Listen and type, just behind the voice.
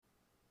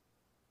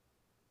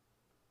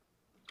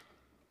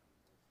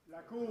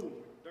La Cour,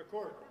 the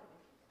court.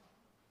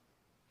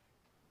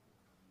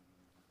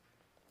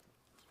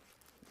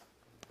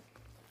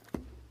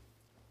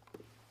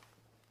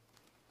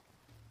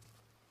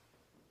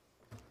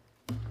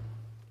 Vous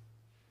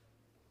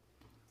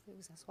pouvez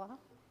vous asseoir.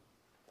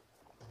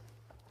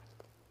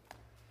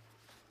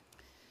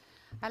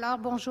 Alors,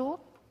 bonjour.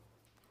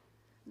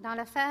 Dans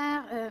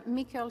l'affaire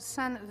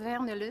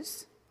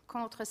Mikerlson-Vernelus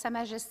contre Sa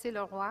Majesté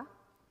le Roi,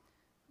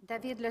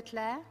 David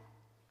Leclerc,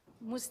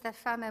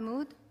 Mustapha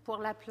Mahmoud pour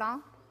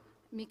l'appelant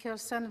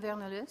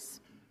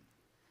Mikerlson-Vernelus,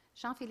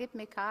 Jean-Philippe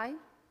Mécaille,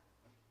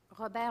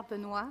 Robert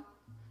Benoît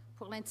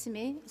pour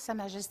l'intimé Sa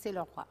Majesté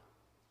le Roi.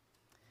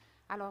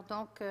 Alors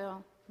donc,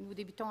 nous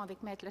débutons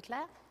avec Maître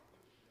Leclerc.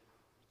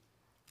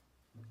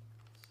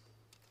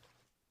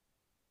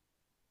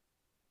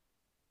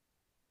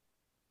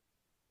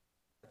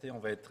 On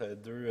va être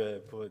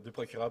deux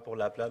procureurs pour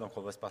l'appelant, donc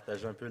on va se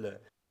partager un peu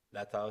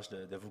la tâche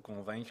de vous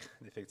convaincre,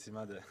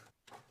 effectivement, de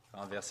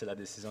renverser la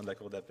décision de la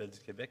Cour d'appel du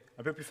Québec.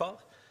 Un peu plus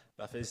fort?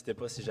 Parfait, n'hésitez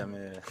pas si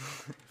jamais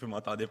vous ne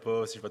m'entendez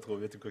pas, si je vais trop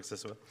vite ou quoi que ce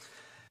soit.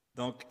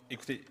 Donc,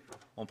 écoutez,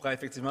 on prend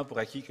effectivement pour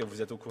acquis que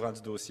vous êtes au courant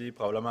du dossier,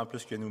 probablement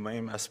plus que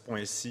nous-mêmes à ce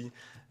point-ci,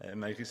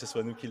 malgré que ce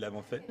soit nous qui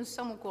l'avons fait. Nous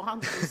sommes au courant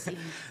du dossier.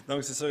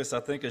 Donc, c'est sûr et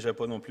certain que je ne vais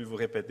pas non plus vous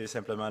répéter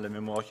simplement le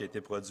mémoire qui a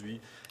été produit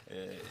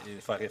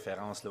et faire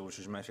référence là, au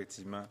jugement,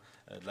 effectivement,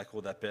 de la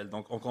Cour d'appel.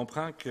 Donc, on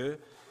comprend que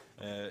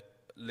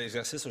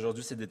l'exercice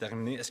aujourd'hui, c'est de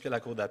déterminer est-ce que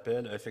la Cour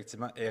d'appel a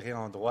effectivement erré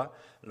en droit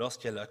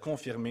lorsqu'elle a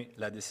confirmé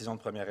la décision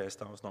de première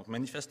instance. Donc,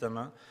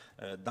 manifestement,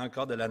 dans le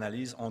cadre de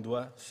l'analyse, on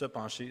doit se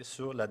pencher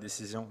sur la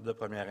décision de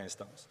première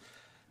instance.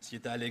 Ce qui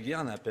était allégué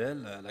en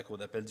appel à la Cour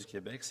d'appel du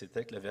Québec,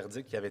 c'était que le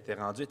verdict qui avait été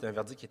rendu était un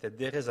verdict qui était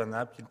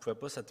déraisonnable, qui ne pouvait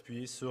pas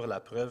s'appuyer sur la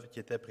preuve qui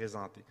était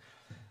présentée.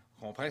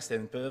 On comprend que c'était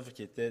une preuve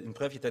qui était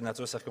de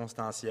nature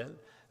circonstancielle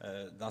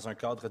dans un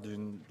cadre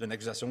d'une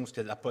accusation où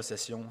la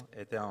possession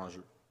était en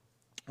jeu.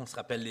 On se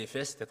rappelle les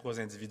faits, c'était 3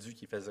 individus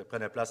qui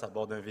prenaient place à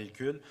bord d'un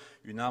véhicule.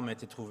 Une arme a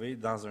été trouvée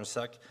dans un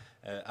sac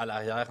à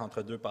l'arrière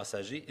entre 2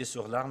 passagers et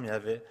sur l'arme, il y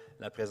avait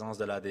la présence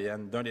de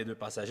l'ADN d'un des 2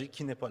 passagers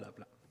qui n'est pas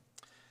l'appelant.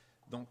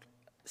 Donc,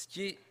 ce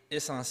qui est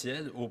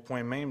essentiel au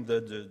point même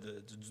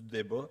du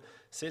débat,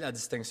 c'est la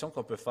distinction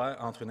qu'on peut faire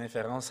entre une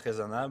inférence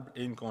raisonnable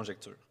et une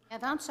conjecture.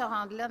 Avant de se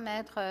rendre là,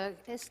 Maître,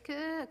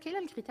 quel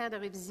est le critère de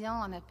révision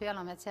en appel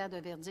en matière de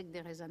verdict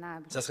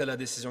déraisonnable? Ça serait la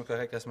décision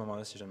correcte à ce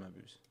moment-là, si je ne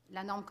m'abuse.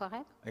 La norme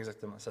correcte?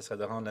 Exactement. Ça serait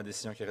de rendre la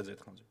décision qui aurait dû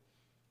être rendue.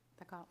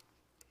 D'accord.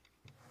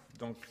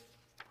 Donc,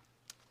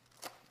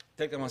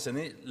 tel que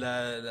mentionné,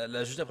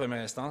 la juge de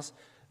première instance,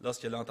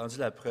 lorsqu'elle a entendu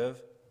la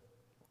preuve,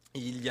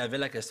 il y avait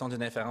la question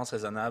d'une inférence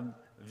raisonnable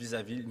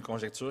vis-à-vis d'une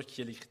conjecture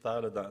qui est les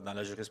critères là, dans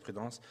la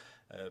jurisprudence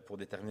pour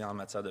déterminer en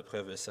matière de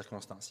preuves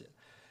circonstancielles.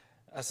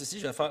 À ceci,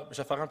 je vais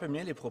faire un peu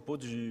mieux les propos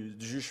du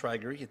juge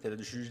Schreiger, qui était le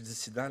juge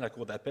dissident à la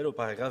Cour d'appel, au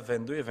paragraphe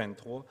 22 et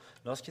 23,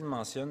 lorsqu'il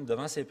mentionne,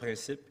 devant ces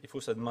principes, il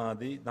faut se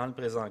demander, dans le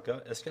présent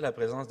cas, est-ce que la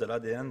présence de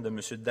l'ADN de M.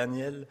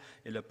 Daniel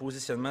et le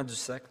positionnement du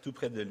sac tout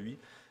près de lui,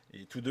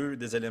 et tous deux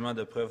des éléments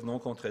de preuve non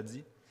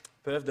contredits,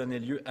 peuvent donner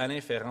lieu à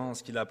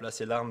l'inférence qu'il a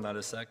placé l'arme dans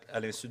le sac à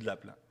l'insu de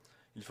l'appelant.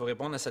 Il faut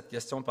répondre à cette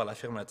question par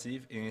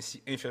l'affirmative et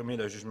ainsi infirmer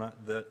le jugement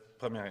de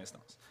première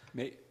instance.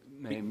 Mais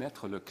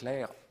Maître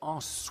Leclerc,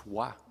 en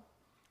soi,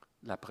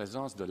 la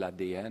présence de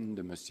l'ADN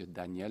de M.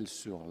 Daniel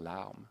sur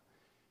l'arme,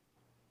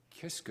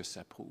 qu'est-ce que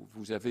ça prouve?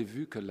 Vous avez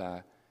vu que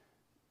la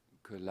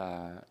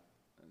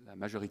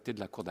majorité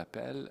de la Cour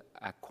d'appel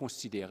a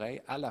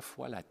considéré à la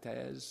fois la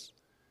thèse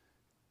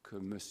que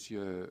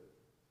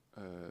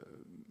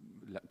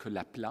que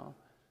l'appelant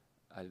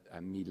a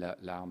mis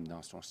l'arme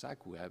dans son sac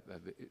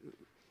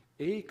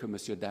et que M.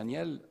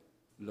 Daniel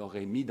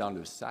l'aurait mis dans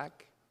le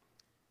sac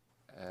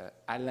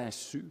à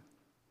l'insu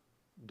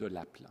de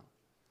l'appelant.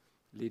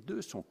 Les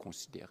deux sont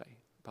considérés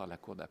par la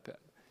Cour d'appel.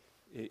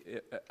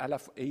 Et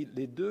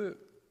les deux,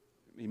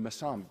 il me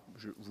semble,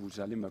 vous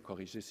allez me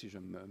corriger si je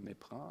me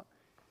méprends,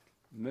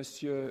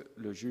 Monsieur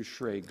le juge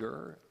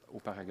Schreiger,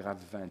 au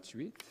paragraphe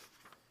 28,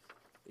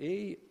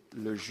 et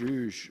le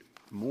juge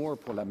Moore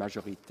pour la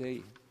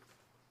majorité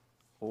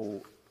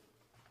au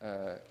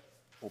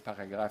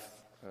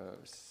paragraphe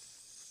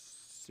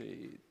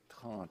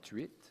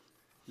C38,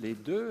 les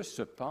deux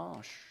se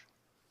penchent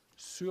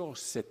sur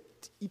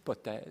cette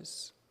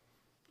hypothèse,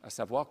 à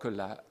savoir que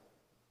M.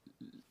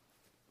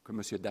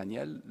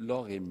 Daniel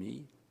l'aurait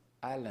mis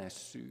à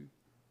l'insu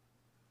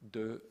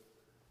de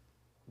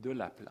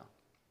l'appelant,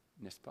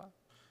 n'est-ce pas?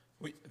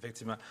 Oui,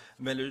 effectivement.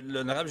 Mais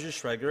l'honorable juge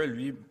Schreiger,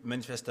 lui,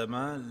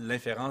 manifestement,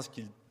 l'inférence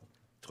qu'il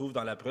trouve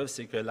dans la preuve,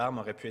 c'est que l'arme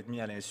aurait pu être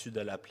mise à l'insu de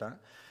l'appelant.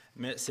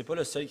 Mais ce n'est pas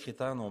le seul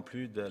critère non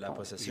plus de la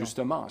possession.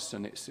 Justement, ce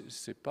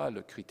n'est pas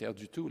le critère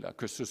du tout, là.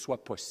 Que ce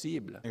soit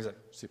possible,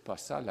 ce n'est pas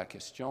ça la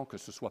question. Que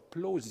ce soit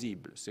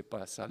plausible, ce n'est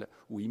pas ça,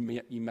 ou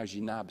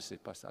imaginable, ce n'est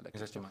pas ça la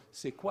question.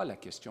 C'est quoi la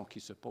question qui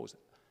se pose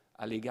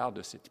à l'égard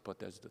de cette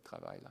hypothèse de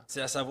travail-là.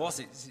 C'est à savoir,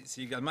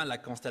 c'est également la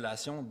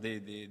constellation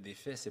des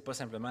faits. C'est pas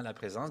simplement la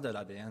présence de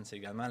l'ADN, c'est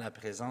également la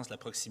présence, la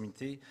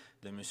proximité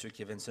de M.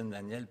 Kevinson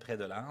Daniel près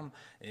de l'arme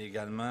et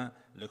également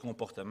le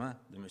comportement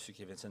de M.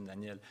 Kevinson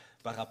Daniel.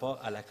 Par rapport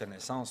à la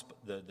connaissance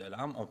de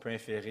l'arme, on peut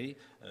inférer,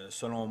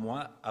 selon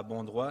moi, à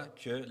bon droit,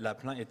 que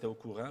l'appelant était au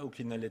courant ou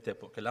qu'il ne l'était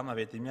pas, que l'arme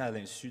avait été mise à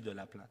l'insu de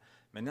l'appelant.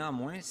 Mais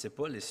néanmoins, ce n'est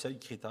pas les seuls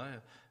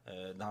critères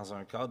dans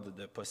un cadre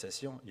de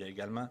possession. Il y a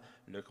également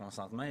le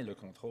consentement et le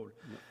contrôle.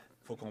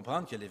 Il faut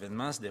comprendre que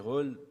l'événement se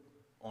déroule,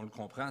 on le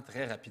comprend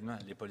très rapidement.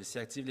 Les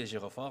policiers activent les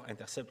gyrophares,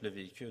 interceptent le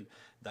véhicule.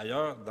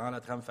 D'ailleurs, dans la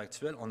trame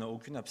factuelle, on n'a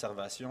aucune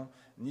observation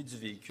ni du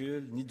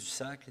véhicule, ni du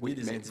sac, ni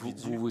des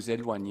individus. Vous vous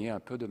éloignez un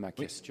peu de ma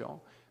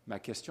question. Ma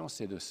question,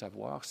 c'est de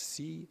savoir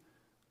si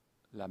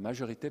la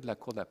majorité de la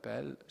Cour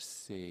d'appel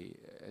s'est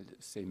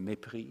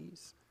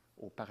méprise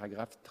au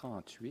paragraphe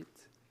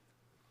 38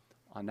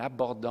 en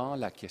abordant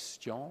la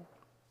question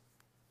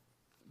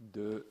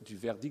du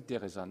verdict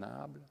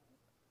déraisonnable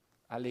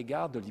à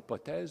l'égard de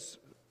l'hypothèse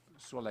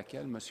sur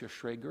laquelle M.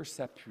 Schrager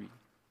s'appuie.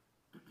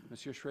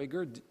 M.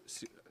 Schrager,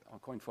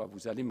 encore une fois,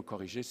 vous allez me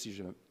corriger si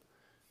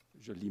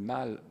je lis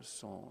mal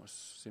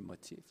ses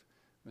motifs.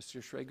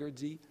 M. Schrager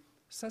dit,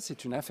 ça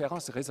c'est une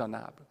inférence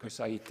raisonnable, que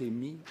ça a été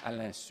mis à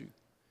l'insu.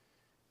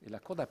 Et la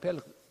Cour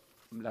d'appel,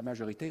 la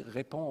majorité,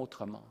 répond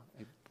autrement.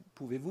 Et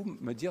pouvez-vous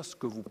me dire ce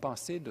que vous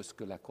pensez de ce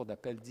que la Cour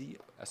d'appel dit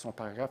à son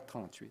paragraphe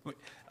 38? Oui.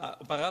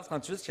 Au paragraphe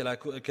 38,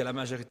 ce que la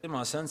majorité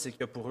mentionne, c'est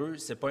que pour eux,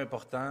 ce n'est pas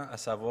important à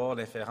savoir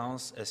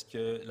l'inférence, est-ce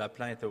que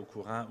l'appelant était au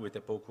courant ou n'était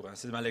pas au courant.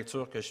 C'est ma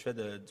lecture que je fais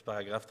du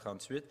paragraphe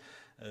 38.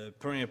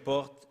 Peu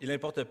importe, il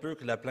importe peu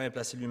que l'appelant ait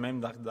placé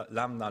lui-même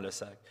l'arme dans le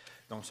sac.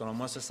 Donc, selon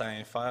moi, ça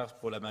infère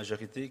pour la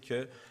majorité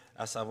que,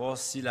 à savoir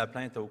si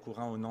l'appelant était au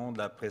courant ou non de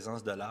la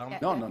présence de l'arme.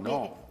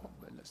 Non.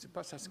 C'est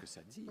pas ça ce que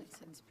ça dit. Oui,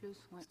 ça dit plus,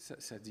 oui.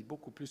 Ça dit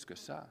beaucoup plus que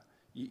ça.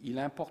 Il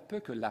importe peu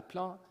que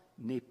l'appelant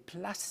n'ait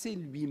placé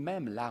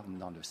lui-même l'arme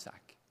dans le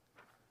sac.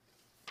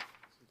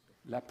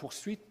 La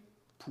poursuite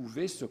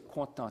pouvait se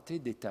contenter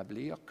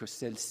d'établir que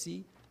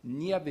celle-ci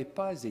n'y avait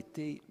pas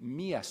été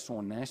mise à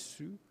son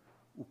insu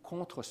ou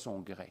contre son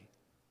gré.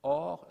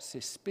 Or,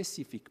 c'est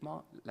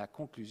spécifiquement la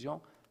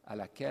conclusion à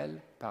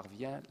laquelle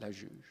parvient la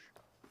juge.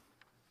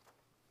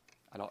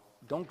 Alors,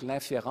 donc,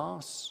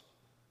 l'inférence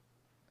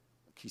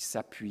qui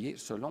s'appuyait,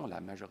 selon la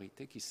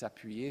majorité, qui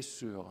s'appuyait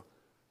sur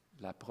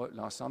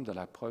l'ensemble de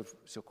la preuve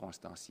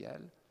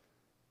circonstancielle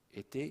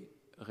était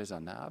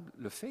raisonnable.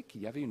 Le fait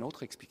qu'il y avait une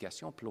autre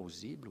explication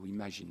plausible ou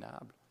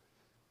imaginable,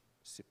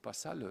 c'est pas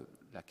ça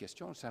la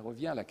question. Ça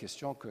revient à la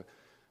question que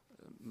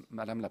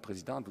Madame la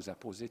Présidente vous a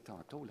posée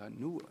tantôt. Là.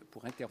 Nous,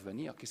 pour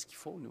intervenir, qu'est-ce qu'il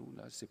faut, nous?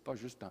 Là? C'est pas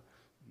juste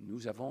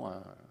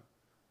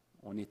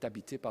on est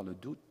habité par le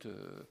doute.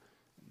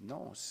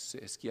 Non,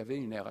 est-ce qu'il y avait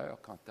une erreur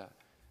quant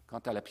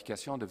à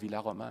l'application de Villa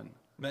Romane?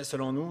 Bien,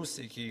 selon nous,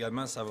 c'est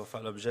qu'également, ça va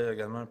faire l'objet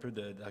également un peu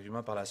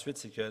d'arguments par la suite,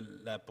 c'est que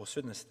la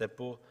poursuite ne s'était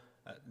pas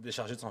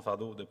déchargée de son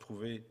fardeau, de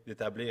prouver,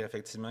 d'établir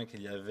effectivement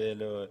qu'il y avait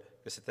là,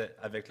 que c'était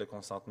avec le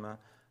consentement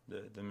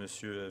de M.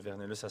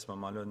 Vernelus à ce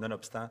moment-là,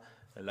 nonobstant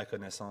la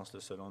connaissance, là,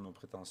 selon nos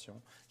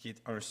prétentions, qui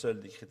est un seul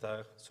des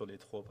critères sur les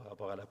trois par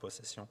rapport à la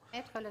possession.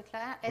 Maître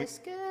Leclerc, Oui. est-ce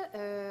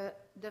que,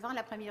 devant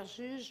la première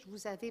juge,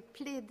 vous avez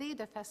plaidé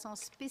de façon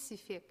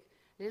spécifique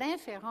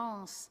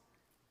l'inférence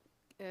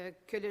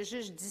que le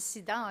juge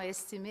dissident a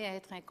estimé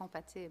être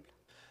incompatible?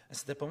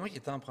 C'était pas moi qui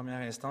étais en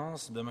première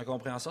instance. De ma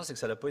compréhension, c'est que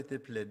ça n'a pas été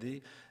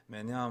plaidé,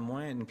 mais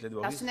néanmoins, une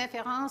plaidoirie... C'est une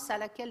inférence à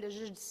laquelle le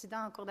juge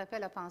dissident en cour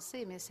d'appel a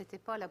pensé, mais ce n'était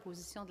pas la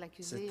position de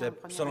l'accusé en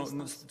première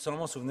instance. Selon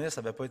mon souvenir,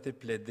 ça n'avait pas été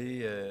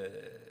plaidé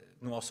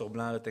noir sur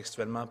blanc, là,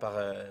 textuellement, par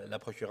la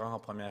procureure en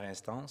première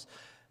instance.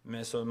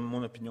 Mais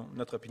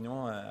notre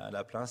opinion à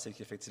la plan, c'est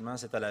qu'effectivement,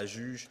 c'est à la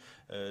juge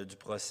du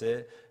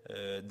procès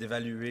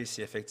d'évaluer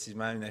si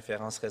effectivement une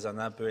inférence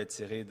raisonnable peut être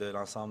tirée de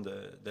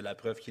l'ensemble de la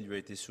preuve qui lui a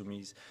été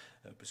soumise.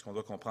 Puisqu'on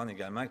doit comprendre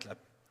également que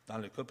dans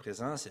le cas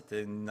présent,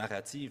 c'était une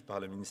narrative par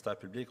le ministère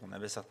public. On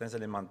avait certains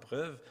éléments de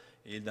preuve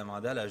et il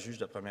demandait à la juge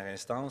de première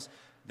instance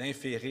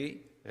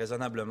d'inférer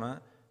raisonnablement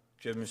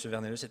que M.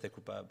 Vernelus était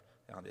coupable.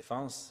 Et en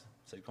défense,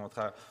 c'est le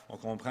contraire. On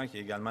comprend qu'il y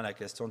a également la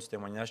question du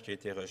témoignage qui a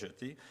été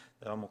rejeté.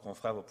 D'ailleurs, mon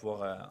confrère va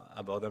pouvoir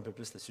aborder un peu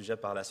plus le sujet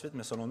par la suite,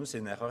 mais selon nous, c'est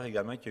une erreur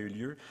également qui a eu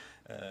lieu,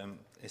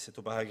 et c'est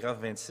au paragraphe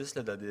 26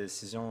 là, de la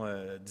décision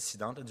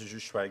dissidente là, du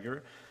juge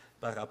Schweiger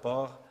par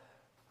rapport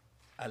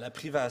à la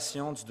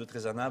privation du doute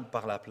raisonnable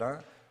par l'appelant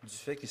du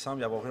fait qu'il semble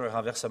y avoir eu un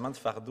renversement de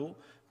fardeau,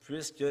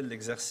 puisque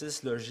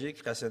l'exercice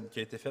logique qui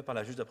a été fait par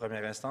la juge de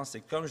première instance,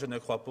 c'est comme je ne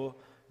crois pas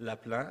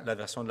l'appelant, la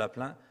version de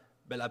l'appelant,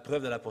 bien, la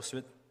preuve de la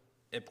poursuite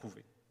est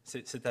prouvée.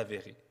 C'est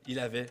avéré. Il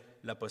avait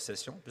la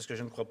possession, puisque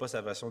je ne crois pas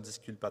sa version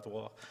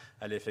disculpatoire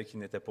à l'effet qu'il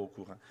n'était pas au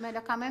courant. Mais elle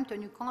a quand même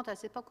tenu compte, elle ne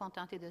s'est pas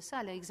contentée de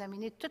ça, elle a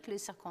examiné toutes les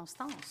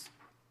circonstances.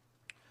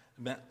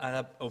 Bien,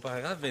 au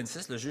paragraphe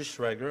 26, le juge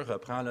Schweiger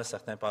reprend là,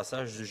 certains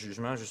passages du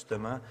jugement,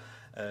 justement.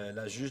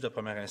 La juge de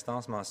première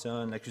instance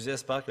mentionne « L'accusé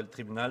espère que le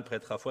tribunal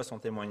prêtera foi à son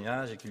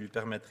témoignage et qu'il lui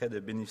permettrait de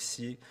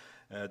bénéficier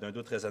d'un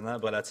doute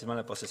raisonnable relativement à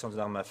la possession d'une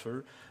arme à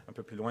feu. Un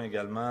peu plus loin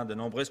également, de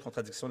nombreuses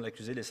contradictions de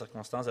l'accusé, les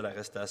circonstances de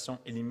l'arrestation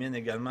éliminent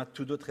également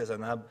tout doute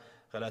raisonnable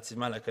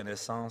relativement à la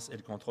connaissance et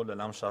le contrôle de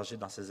l'arme chargée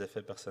dans ses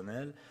effets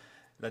personnels.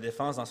 La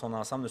défense, dans son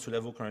ensemble, ne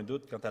soulève aucun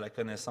doute quant à la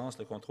connaissance,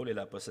 le contrôle et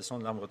la possession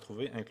de l'arme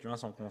retrouvée, incluant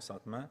son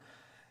consentement.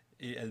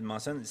 Et elle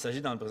mentionne, il s'agit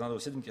dans le présent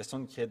dossier d'une question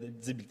de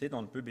crédibilité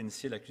dont ne peut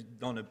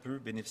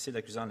bénéficier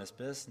l'accusé en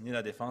l'espèce, ni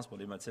la défense pour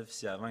les motifs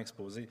ci-avant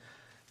exposés.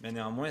 Mais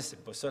néanmoins, ce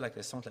n'est pas ça la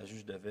question que la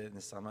juge devait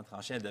nécessairement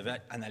trancher. Elle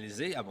devait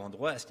analyser à bon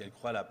droit, est-ce qu'elle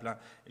croit à la plan?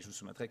 Et je vous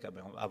soumettrai qu'à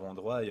bon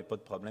droit, il n'y a pas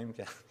de problème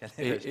qu'elle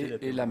ait rejeté le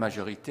témoin. Et la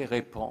majorité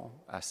répond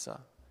à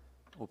ça,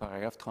 au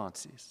paragraphe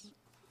 36.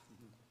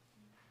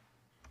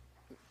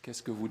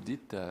 Qu'est-ce que vous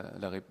dites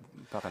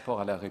par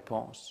rapport à la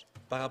réponse?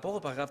 Par rapport au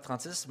paragraphe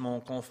 36,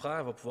 mon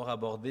confrère va pouvoir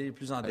aborder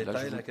plus en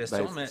détail la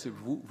question. Mais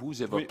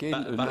vous évoquez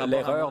oui,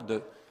 l'erreur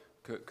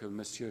que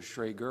M.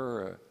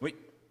 Schrager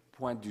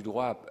pointe du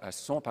doigt à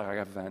son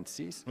paragraphe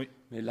 26,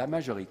 mais la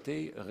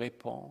majorité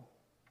répond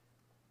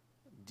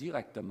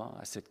directement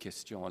à cette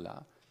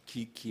question-là,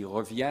 qui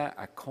revient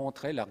à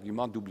contrer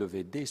l'argument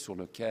WD sur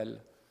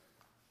lequel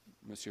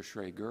M.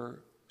 Schrager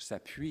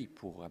s'appuie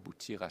pour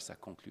aboutir à sa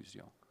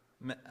conclusion.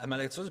 Mais à ma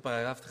lecture du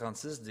paragraphe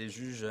 36 des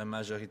juges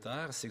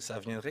majoritaires, c'est que ça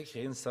viendrait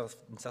créer une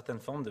certaine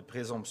forme de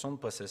présomption de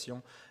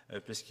possession,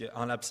 puisque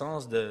en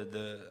l'absence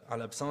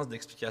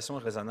d'explication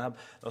raisonnable,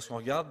 lorsqu'on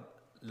regarde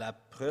la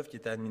preuve qui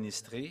était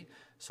administrée,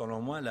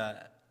 selon moi,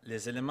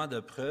 les éléments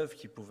de preuve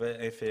qui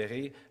pouvaient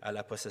inférer à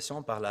la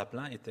possession par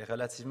l'appelant étaient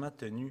relativement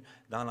tenus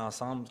dans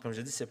l'ensemble. Comme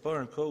je dis, ce n'est pas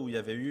un cas où il y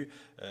avait eu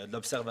de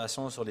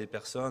l'observation sur les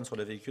personnes, sur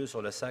le véhicule,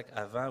 sur le sac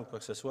avant ou quoi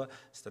que ce soit.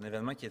 C'est un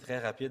événement qui est très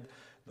rapide.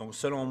 Donc,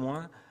 selon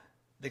moi,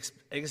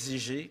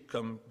 exiger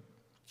comme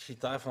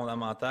critère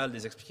fondamental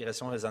des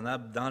explications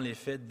raisonnables dans les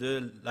faits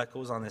de la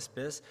cause en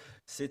espèces,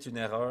 c'est une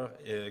erreur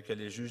que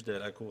les juges de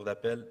la Cour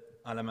d'appel,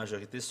 en la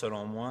majorité,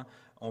 selon moi,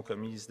 ont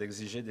commise,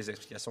 d'exiger des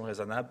explications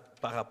raisonnables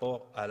par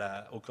rapport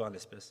au cas en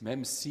espèces.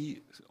 Même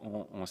si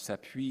on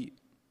s'appuie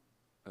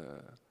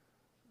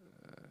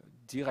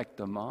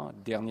directement,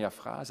 dernière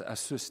phrase, à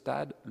ce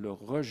stade, le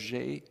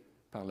rejet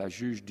par la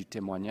juge du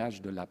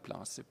témoignage de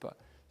l'appelant,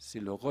 c'est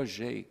le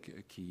rejet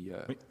qui...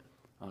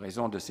 en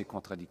raison de ces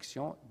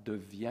contradictions,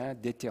 devient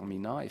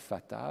déterminant et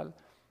fatal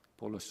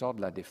pour le sort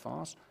de la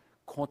défense,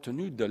 compte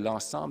tenu de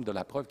l'ensemble de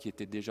la preuve qui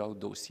était déjà au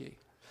dossier.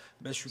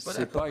 Ben, je suis pas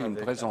c'est pas une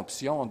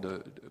présomption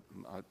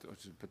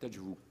peut-être je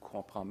vous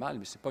comprends mal,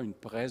 mais c'est pas une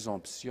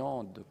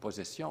présomption de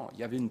possession. Il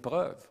y avait une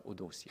preuve au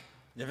dossier.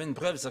 Il y avait une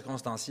preuve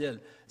circonstancielle.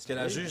 Ce que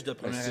la juge de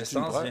première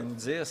instance vient de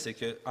dire, c'est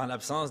qu'en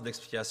l'absence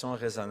d'explication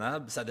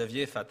raisonnable, ça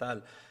devient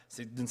fatal.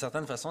 D'une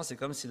certaine façon, c'est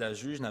comme si la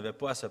juge n'avait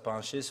pas à se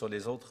pencher sur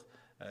les autres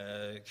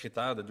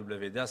critères de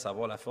WD, à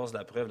savoir la force de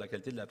la preuve, la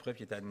qualité de la preuve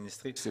qui est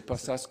administrée. C'est pas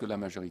ça ce que la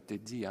majorité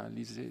dit, hein?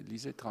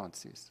 Lisez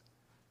 36.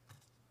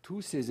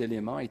 Tous ces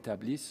éléments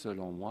établissent,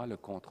 selon moi, le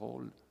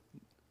contrôle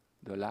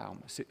de l'arme.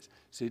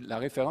 C'est la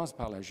référence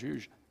par la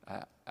juge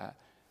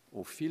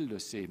au fil de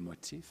ces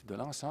motifs, de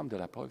l'ensemble de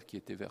la preuve qui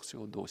était versée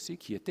au dossier,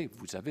 qui était,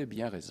 vous avez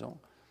bien raison,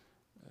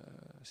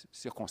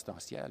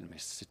 circonstancielle, mais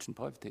c'est une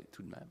preuve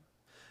tout de même.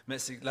 Mais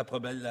la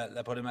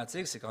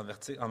problématique, c'est qu'en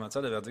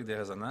matière de verdict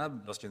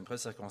déraisonnable, lorsqu'il y a une preuve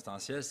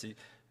circonstancielle,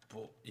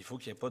 il faut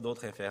qu'il n'y ait pas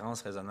d'autres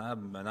inférences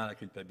raisonnables menant à la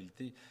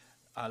culpabilité.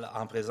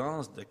 En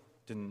présence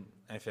d'une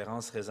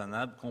inférence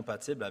raisonnable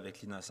compatible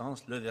avec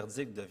l'innocence, le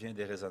verdict devient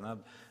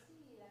déraisonnable.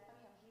 Si la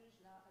première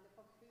juge, là, elle n'a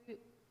pas cru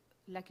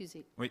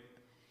l'accusé. Oui.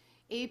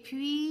 Et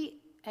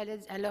puis,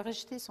 elle a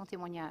rejeté son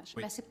témoignage.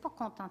 Oui. Elle ne s'est pas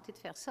contentée de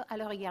faire ça.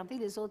 Elle a regardé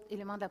les autres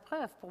éléments de la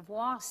preuve pour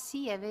voir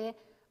s'il y avait,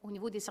 au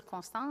niveau des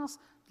circonstances,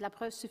 de la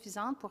preuve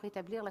suffisante pour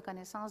établir la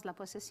connaissance de la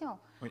possession.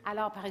 Oui.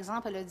 Alors, par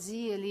exemple, elle a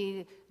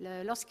dit,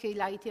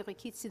 lorsqu'il a été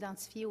requis de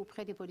s'identifier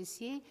auprès des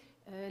policiers,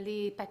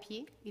 les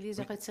papiers, il les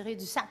a retirés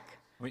du sac.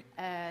 Oui.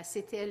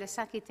 Le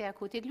sac était à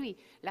côté de lui.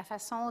 La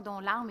façon dont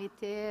l'arme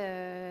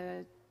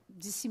était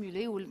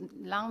dissimulée ou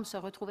l'arme se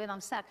retrouvait dans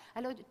le sac.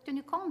 Elle a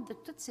tenu compte de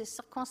toutes ces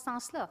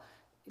circonstances-là.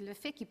 Le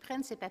fait qu'ils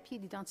prennent ces papiers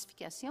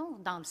d'identification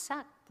dans le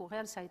sac, pour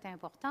elle, ça a été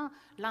important.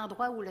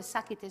 L'endroit où le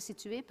sac était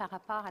situé par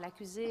rapport à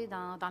l'accusé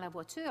dans la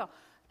voiture,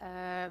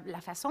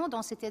 la façon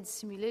dont c'était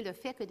dissimulé, le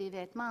fait que des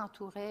vêtements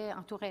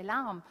entouraient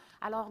l'arme.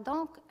 Alors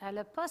donc, elle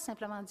n'a pas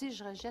simplement dit «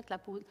 je rejette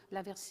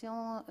la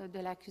version de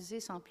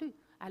l'accusé sans plus ».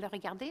 Elle a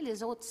regardé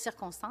les autres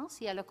circonstances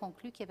et elle a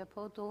conclu qu'il n'y avait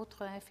pas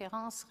d'autres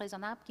inférences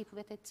raisonnables qui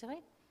pouvaient être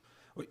tirées.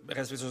 Oui,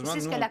 respectueusement, c'est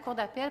ce que la Cour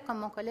d'appel, comme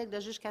mon collègue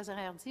le juge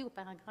Cazerer dit au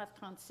paragraphe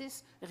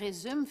 36,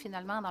 résume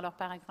finalement dans leur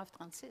paragraphe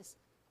 36.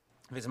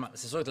 Effectivement,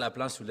 c'est sûr que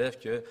l'appelant soulève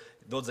que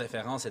d'autres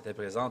inférences étaient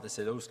présentes, et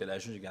c'est là où la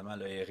juge également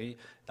l'a erré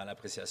dans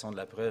l'appréciation de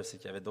la preuve, c'est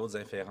qu'il y avait d'autres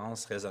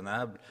inférences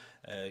raisonnables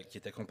qui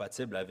étaient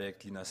compatibles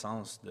avec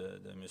l'innocence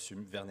de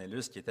M.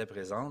 Vernelus qui étaient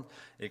présentes,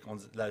 et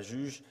la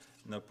juge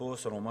n'a pas,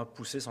 selon moi,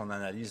 poussé son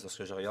analyse,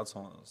 lorsque je regarde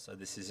sa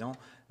décision,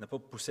 n'a pas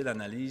poussé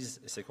l'analyse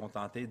et s'est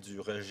contenté du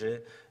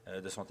rejet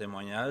de son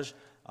témoignage,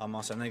 en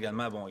mentionnant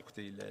également, bon,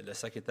 écoutez, le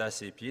sac était à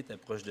ses pieds, était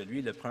proche de lui,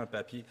 il a pris un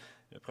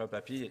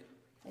papier.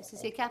 C'est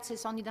ses cartes, c'est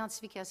son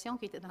identification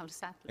qui était dans le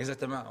sac. Là.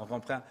 Exactement, on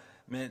comprend.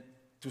 Mais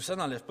tout ça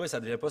n'enlève pas et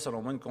ça ne devient pas,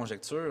 selon moi, une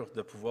conjecture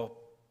de pouvoir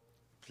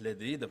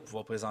plaider, de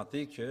pouvoir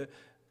présenter que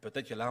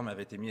peut-être que l'arme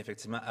avait été mise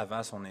effectivement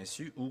avant son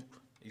insu ou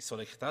et sur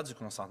le critère du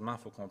consentement,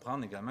 il faut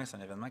comprendre également que c'est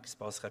un événement qui se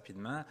passe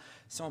rapidement.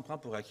 Si on prend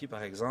pour acquis,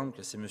 par exemple,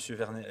 que c'est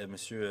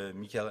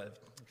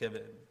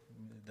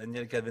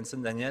Daniel Calvinson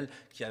Daniel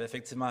qui avait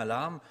effectivement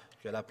l'arme,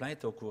 que la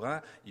plainte est au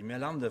courant, il met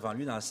l'arme devant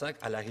lui dans le sac.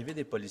 À l'arrivée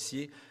des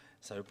policiers,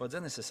 ça ne veut pas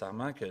dire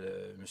nécessairement que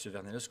M.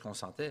 Vernelus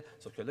consentait,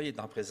 sauf que là, il est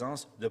en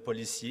présence de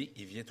policiers,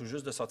 il vient tout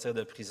juste de sortir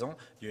de prison,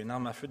 il y a une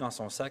arme à feu dans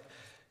son sac.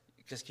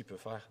 Qu'est-ce qu'il peut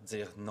faire?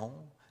 Dire non?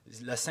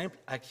 Le simple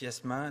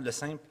acquiescement, la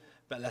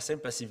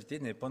simple passivité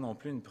n'est pas non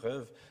plus une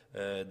preuve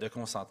de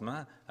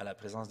consentement à la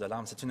présence de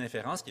l'arme. C'est une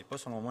inférence qui n'est pas,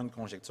 selon moi, une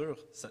conjecture.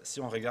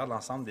 Si on regarde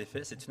l'ensemble des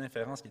faits, c'est une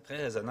inférence qui est très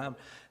raisonnable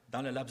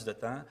dans le laps de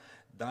temps,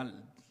 dans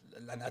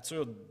la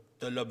nature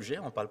de l'objet.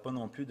 On ne parle pas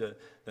non plus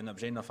d'un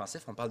objet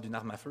inoffensif, on parle d'une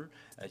arme à feu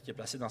qui est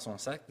placée dans son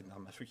sac, une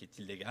arme à feu qui est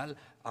illégale,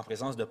 en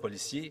présence de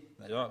policiers.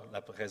 D'ailleurs,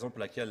 la raison pour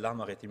laquelle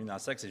l'arme aurait été mise dans le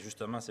sac, c'est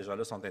justement ces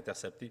gens-là sont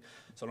interceptés.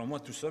 Selon moi,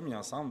 tout ça mis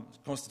ensemble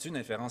constitue une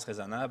inférence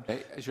raisonnable.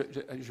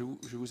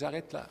 Je vous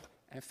arrête là.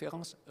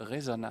 Inférence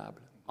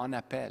raisonnable, en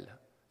appel,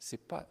 c'est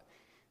pas...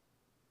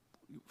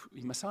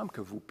 Il me semble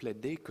que vous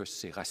plaidez que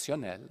c'est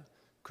rationnel,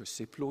 que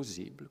c'est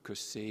plausible, que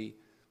c'est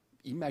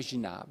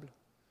imaginable,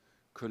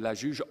 que la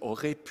juge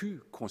aurait pu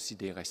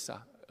considérer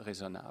ça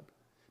raisonnable.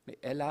 Mais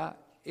elle a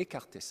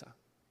écarté ça.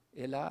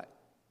 Elle a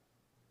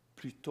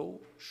plutôt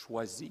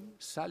choisi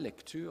sa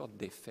lecture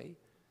des faits.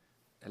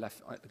 Elle a,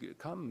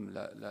 comme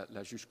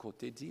la juge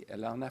Côté dit,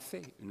 elle en a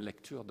fait une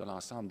lecture de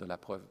l'ensemble de la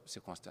preuve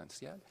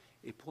circonstancielle.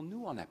 Et pour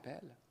nous, en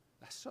appel,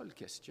 la seule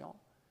question,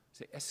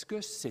 c'est est-ce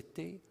que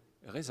c'était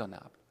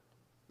raisonnable?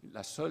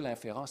 La seule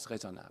inférence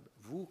raisonnable.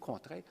 Vous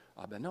contrez,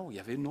 ah ben non, il y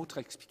avait une autre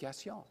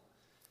explication.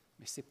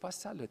 Mais ce n'est pas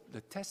ça, le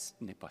test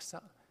n'est pas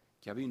ça,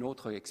 qu'il y avait une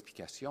autre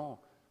explication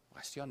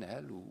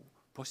rationnelle ou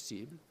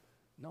possible.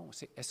 Non,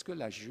 c'est est-ce que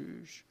la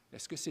juge,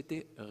 est-ce que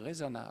c'était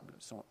raisonnable,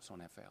 son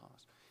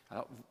inférence?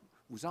 Alors,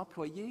 vous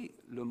employez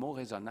le mot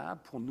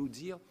raisonnable pour nous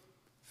dire,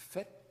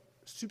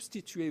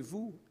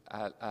 substituez-vous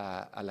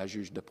à la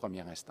juge de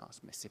première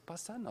instance. Mais ce n'est pas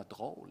ça notre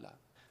rôle, là.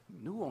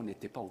 Nous, on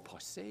n'était pas au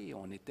procès,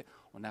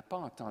 on n'a pas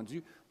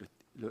entendu,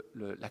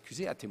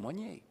 l'accusé a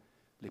témoigné.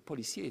 Les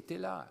policiers étaient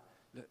là.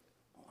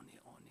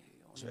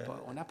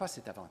 On n'a pas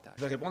cet avantage.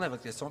 Je vais répondre à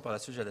votre question. Par la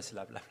suite, je vais laisser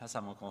la place à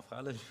mon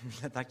confrère, là,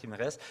 le temps qui me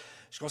reste.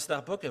 Je ne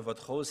considère pas que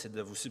votre rôle, c'est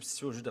de vous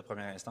substituer au juge de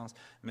première instance,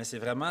 mais c'est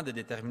vraiment de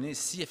déterminer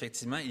si,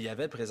 effectivement, il y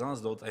avait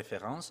présence d'autres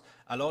inférences,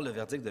 alors le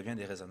verdict devient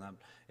déraisonnable.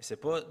 Et ce n'est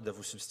pas de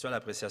vous substituer à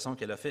l'appréciation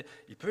qu'elle a faite.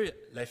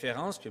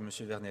 L'inférence que M.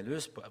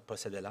 Vernelus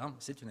possédait l'arme,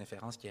 c'est une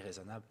inférence qui est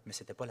raisonnable, mais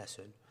ce n'était pas la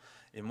seule.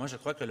 Et moi, je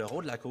crois que le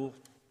rôle de la Cour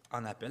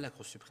en appel, la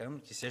Cour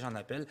suprême, qui siège en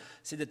appel,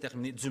 c'est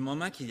déterminer, du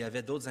moment qu'il y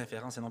avait d'autres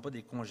inférences, et non pas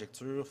des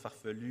conjectures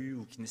farfelues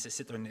ou qui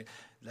nécessitent de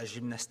la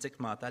gymnastique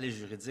mentale et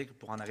juridique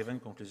pour en arriver à une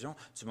conclusion,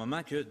 du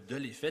moment que, de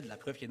l'effet de la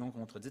preuve qui est non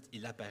contredite,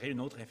 il apparaît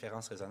une autre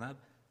inférence raisonnable,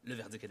 le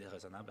verdict est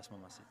déraisonnable à ce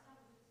moment-ci.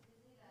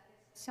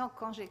 Si on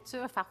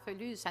conjecture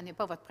farfelue, ça n'est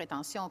pas votre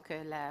prétention que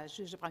la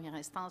juge de première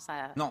instance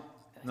a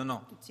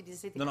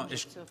utilisé des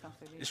conjectures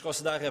farfelues. Je ne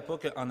considérerais pas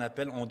qu'en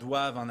appel, on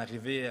doive en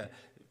arriver...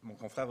 Mon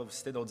confrère va vous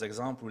citer d'autres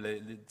exemples où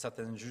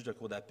certains juges de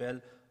cour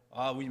d'appel,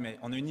 ah oui, mais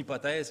on a une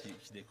hypothèse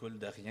qui découle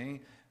de rien,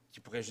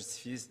 qui pourrait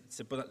justifier,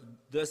 c'est pas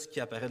de ce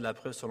qui apparaît de la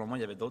preuve, selon moi,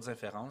 il y avait d'autres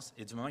inférences,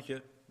 et du moment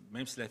que,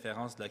 même si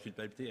l'inférence de la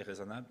culpabilité est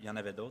raisonnable, il y en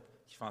avait d'autres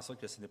qui font en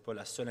sorte que ce n'est pas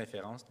la seule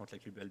inférence, donc la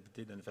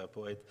culpabilité ne devrait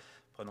pas être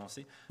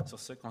prononcée.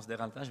 Sur ce,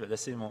 considérant le temps, je vais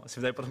laisser si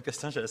vous n'avez pas d'autres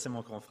questions, je vais laisser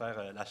mon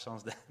confrère la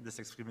chance de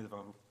s'exprimer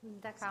devant vous.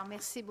 D'accord,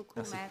 merci beaucoup,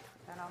 Merci. maître.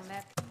 Alors,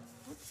 maître.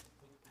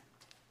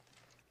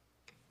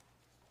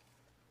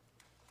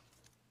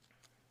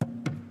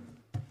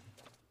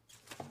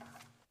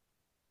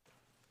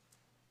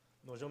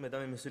 Bonjour,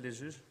 mesdames et messieurs les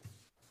juges.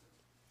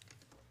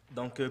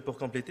 Donc, pour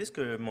compléter ce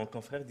que mon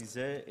confrère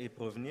disait et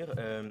pour venir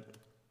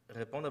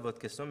répondre à votre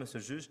question, monsieur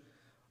le juge,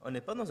 on n'est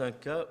pas dans un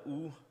cas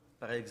où,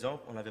 par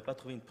exemple, on n'avait pas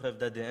trouvé une preuve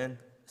d'ADN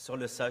sur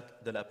le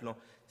sac de l'appelant.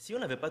 Si on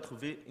n'avait pas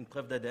trouvé une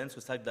preuve d'ADN sur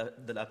le sac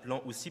de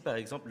l'appelant, ou si, par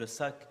exemple, le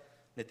sac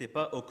n'était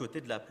pas aux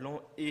côtés de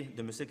l'appelant et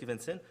de M.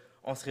 Calvinson,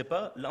 on ne serait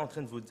pas là en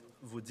train de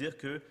vous dire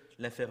que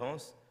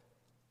l'inférence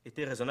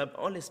était raisonnable.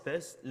 En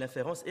l'espèce,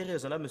 l'inférence est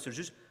raisonnable, monsieur le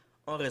juge,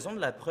 en raison de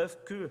la preuve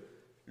que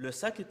le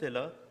sac était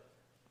là,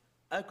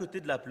 à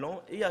côté de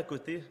l'appelant et à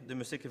côté de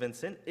M.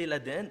 Calvinson, et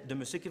l'ADN de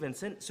M.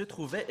 Calvinson se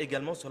trouvait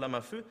également sur l'arme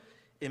à feu.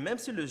 Et même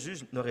si le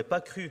juge n'aurait pas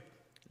cru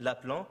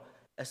l'appelant,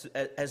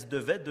 elle se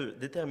devait de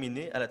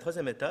déterminer à la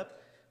troisième étape,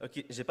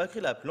 OK, j'ai pas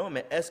cru l'appelant,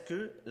 mais est-ce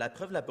que la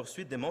preuve de la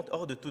poursuite démontre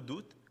hors de tout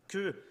doute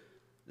que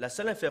la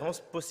seule inférence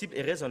possible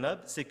et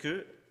raisonnable, c'est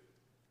que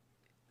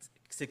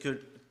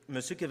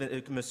M.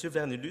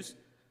 Vernelus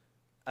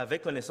avait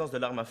connaissance de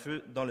l'arme à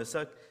feu dans le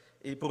sac.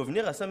 Et pour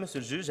revenir à ça, monsieur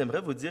le juge,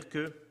 j'aimerais vous dire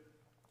que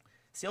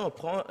si on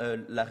prend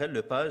l'arrêt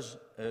Lepage,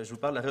 je vous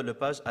parle de l'arrêt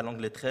Lepage à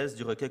l'angle 13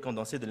 du recueil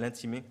condensé de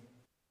l'intimé.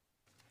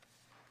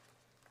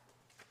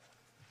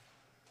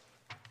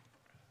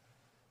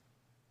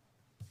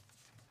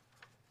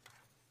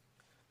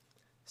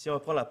 Si on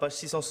reprend la page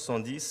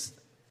 670,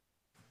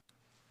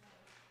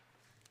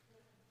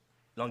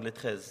 l'anglais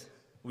 13.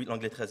 Oui,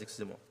 l'anglais 13,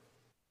 excusez-moi.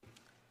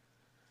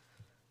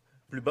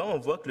 Plus bas, on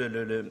voit que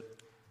le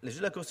juge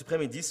de la Cour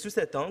suprême dit, sous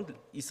cet angle,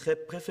 il serait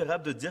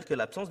préférable de dire que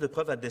l'absence de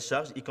preuves à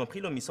décharge, y compris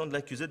l'omission de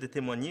l'accusé de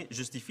témoigner,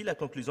 justifie la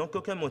conclusion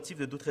qu'aucun motif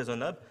de doute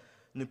raisonnable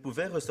ne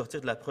pouvait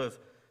ressortir de la preuve.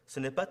 Ce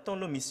n'est pas tant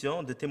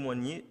l'omission de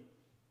témoigner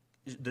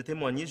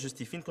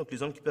justifie une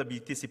conclusion de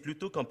culpabilité, c'est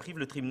plutôt qu'en prive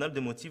le tribunal de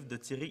motif de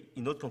tirer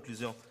une autre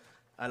conclusion.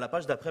 À la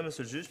page d'après,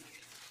 Monsieur le juge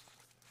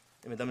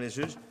et Mesdames les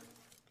juges,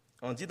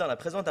 on dit dans la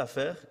présente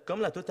affaire,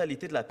 comme la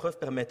totalité de la preuve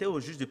permettait au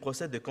juge du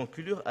procès de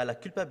conclure à la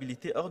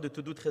culpabilité hors de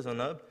tout doute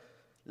raisonnable,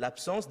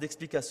 l'absence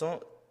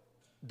d'explication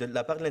de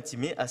la part de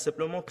l'intimé a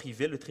simplement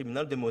privé le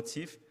tribunal de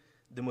motif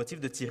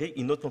de tirer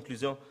une autre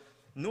conclusion.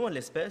 Nous, en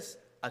l'espèce,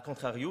 à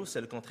contrario,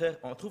 c'est le contraire.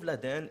 On trouve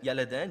l'ADN, il y a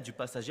l'ADN du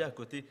passager à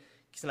côté.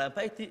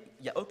 Il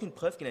n'y a aucune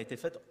preuve qui n'a été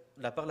faite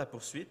de la part de la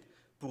poursuite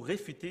pour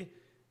réfuter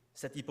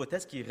cette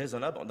hypothèse qui est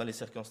raisonnable dans les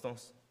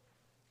circonstances.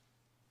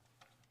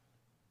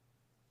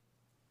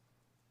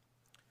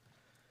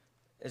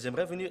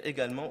 J'aimerais venir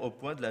également au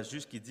point de la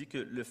juge qui dit que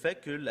le fait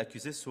que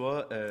l'accusé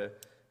soit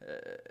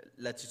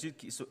l'attitude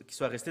qui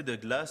soit restée de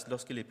glace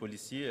lorsque les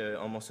policiers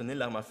ont mentionné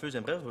l'arme à feu,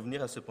 j'aimerais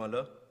revenir à ce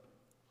point-là.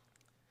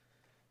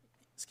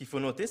 Ce qu'il faut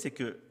noter, c'est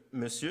que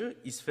monsieur,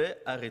 il se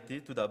fait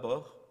arrêter tout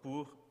d'abord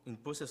pour une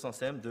possession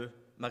simple de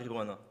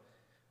marijuana.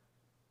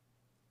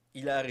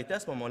 Il est arrêté à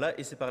ce moment-là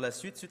et c'est par la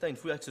suite, suite à une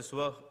fouille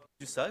accessoire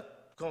du sac,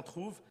 qu'on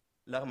trouve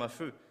l'arme à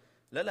feu.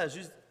 Là,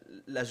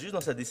 la juge,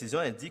 dans sa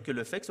décision, elle dit que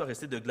le fait qu'il soit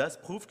resté de glace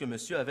prouve que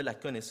monsieur avait la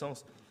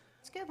connaissance.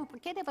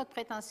 Quelle est votre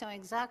prétention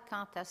exacte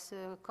quant à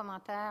ce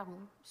commentaire ou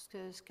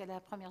ce que la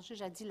première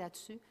juge a dit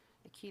là-dessus,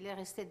 qu'il est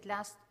resté de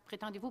glace?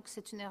 Prétendez-vous que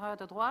c'est une erreur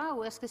de droit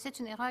ou est-ce que c'est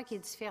une erreur qui est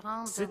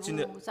différente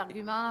de vos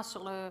arguments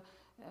sur le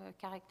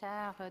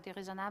caractère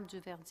déraisonnable du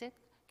verdict?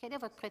 Quelle est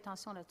votre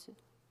prétention là-dessus?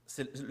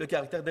 C'est le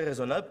caractère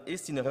déraisonnable et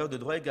c'est une erreur de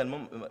droit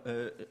également,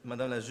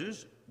 Madame la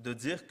juge, de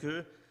dire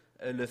que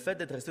le fait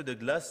d'être resté de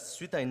glace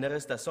suite à une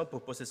arrestation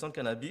pour possession de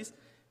cannabis,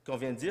 qu'on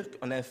vient de dire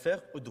qu'on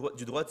infère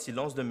du droit de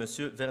silence de M.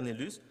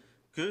 Vernelus,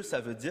 que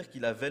ça veut dire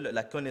qu'il avait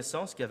la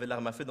connaissance qu'il avait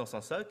l'arme à feu dans son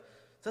sac.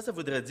 Ça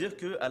voudrait dire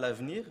qu'à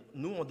l'avenir,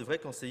 nous, on devrait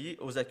conseiller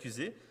aux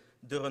accusés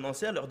de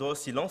renoncer à leur droit au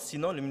silence,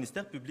 sinon le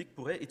ministère public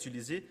pourrait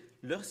utiliser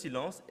leur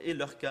silence et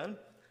leur calme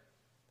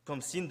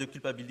comme signe de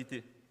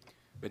culpabilité.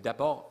 Mais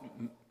d'abord,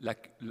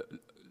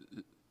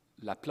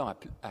 l'appelant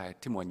a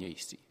témoigné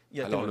ici.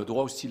 Alors, le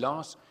droit au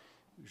silence,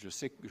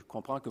 je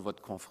comprends que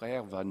votre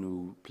confrère va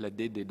nous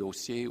plaider des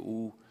dossiers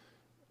où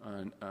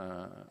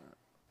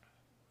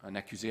un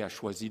accusé a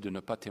choisi de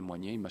ne pas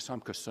témoigner. Il me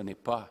semble que ce n'est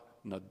pas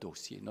notre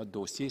dossier. Notre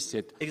dossier,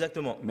 c'est...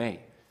 Exactement.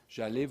 Mais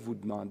j'allais vous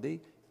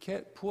demander,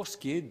 pour ce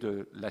qui est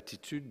de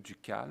l'attitude du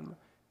calme,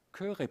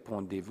 que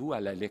répondez-vous à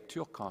la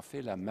lecture qu'en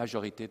fait la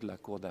majorité de la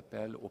Cour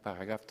d'appel au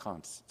paragraphe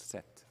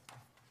 37?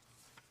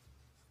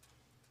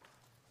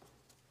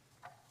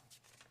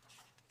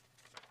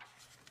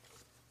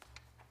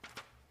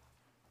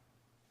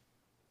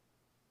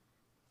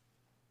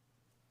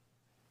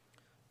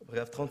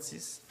 Paragraphe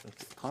 36.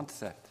 Okay.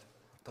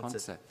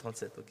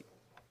 37, OK.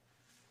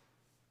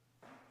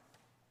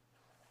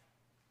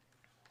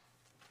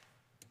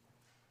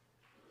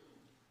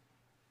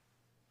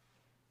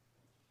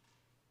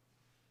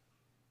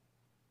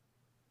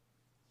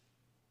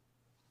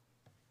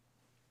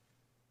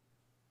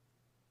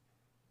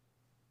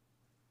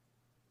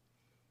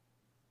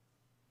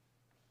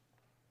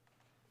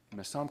 Il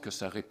me semble que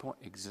ça répond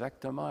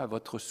exactement à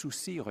votre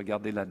souci.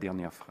 Regardez la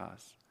dernière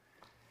phrase.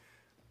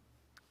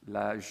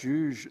 La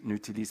juge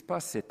n'utilise pas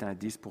cet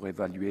indice pour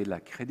évaluer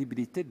la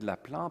crédibilité de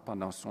l'appelant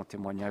pendant son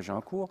témoignage en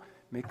cours,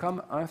 mais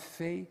comme un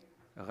fait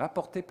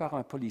rapporté par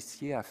un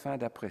policier afin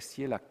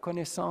d'apprécier la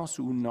connaissance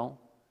ou non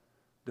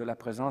de la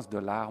présence de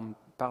l'arme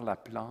par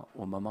l'appelant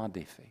au moment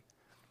des faits.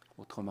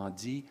 Autrement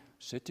dit,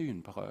 c'était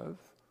une preuve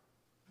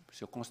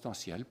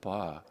circonstancielle,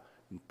 pas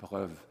une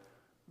preuve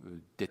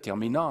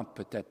déterminante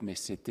peut-être, mais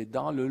c'était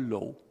dans le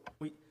lot.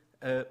 Oui.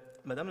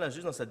 Madame la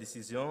juge, dans sa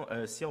décision,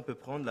 si on peut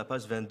prendre la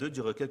page 22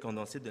 du recueil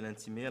condensé de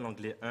l'intimé à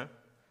l'anglais 1,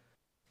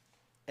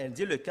 elle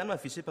dit « Le calme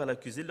affiché par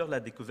l'accusé lors de la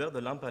découverte de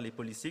l'arme par les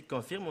policiers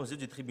confirme aux yeux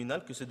du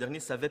tribunal que ce dernier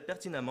savait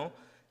pertinemment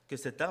que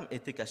cette arme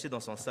était cachée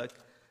dans son sac. »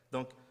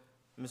 Donc,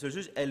 Monsieur le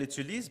juge, elle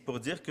utilise pour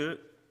dire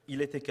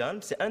qu'il était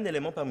calme. C'est un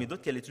élément parmi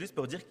d'autres qu'elle utilise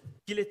pour dire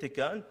qu'il était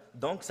calme.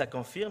 Donc, ça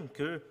confirme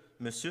que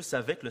monsieur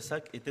savait que le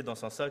sac était dans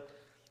son sac.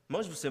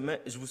 Moi,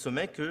 je vous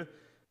soumets que,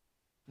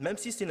 même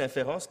si c'est une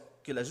inférence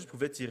que la juge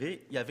pouvait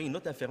tirer, il y avait une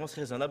autre inférence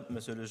raisonnable,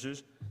 Monsieur le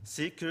juge,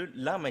 c'est que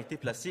l'arme a été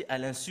placée à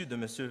l'insu de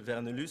Monsieur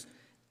Vernelus.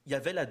 Il y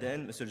avait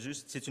l'ADN, Monsieur le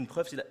juge. C'est une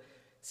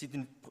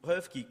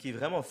preuve qui est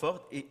vraiment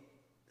forte et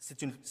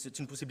c'est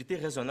une possibilité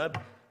raisonnable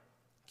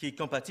qui est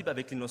compatible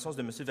avec l'innocence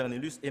de Monsieur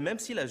Vernelus. Et même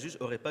si la juge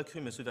n'aurait pas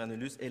cru Monsieur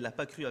Vernelus, et elle l'a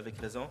pas cru avec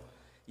raison,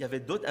 il y avait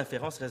d'autres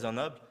inférences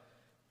raisonnables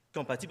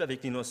compatibles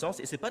avec l'innocence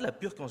et ce n'est pas de la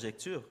pure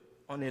conjecture.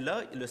 On est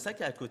là, le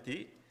sac est à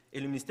côté et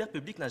le ministère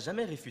public n'a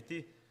jamais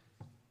réfuté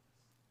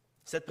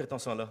cette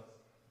prétention-là.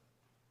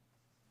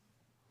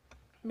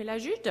 Mais la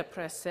juge de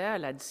procès a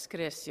la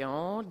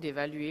discrétion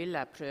d'évaluer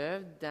la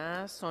preuve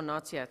dans son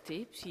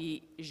entièreté,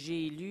 puis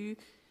j'ai lu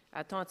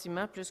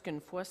attentivement plus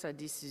qu'une fois sa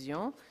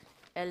décision.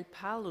 Elle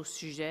parle au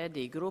sujet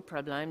des gros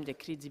problèmes de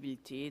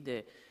crédibilité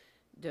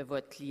de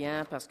votre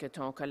client parce que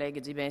ton collègue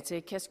a dit, ben tu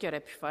sais, qu'est-ce qu'il aurait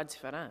pu faire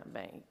différent?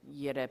 Ben,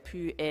 il aurait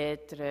pu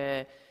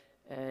être,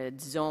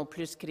 disons,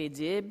 plus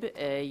crédible.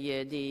 Il y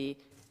a des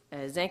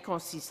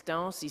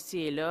inconsistances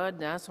ici et là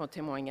dans son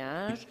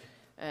témoignage.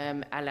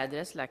 À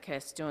l'adresse de la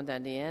question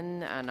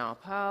d'ADN, on en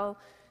parle.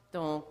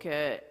 Donc,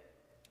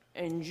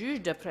 une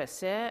juge de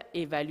procès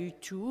évalue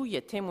tout, il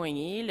a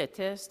témoigné, le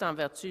test en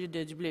vertu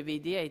de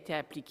WD a été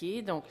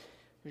appliqué. Donc,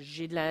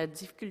 j'ai de la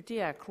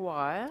difficulté à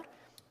croire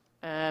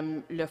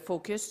le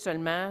focus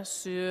seulement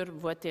sur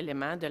votre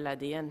élément de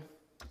l'ADN.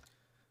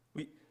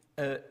 Oui,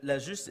 la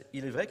juge,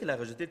 il est vrai qu'elle a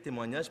rejeté le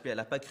témoignage, puis elle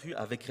n'a pas cru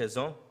avec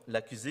raison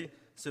l'accusé.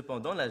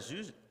 Cependant, la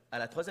juge, à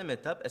la troisième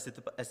étape, elle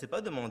ne s'est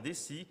pas demandé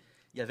s'il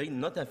y avait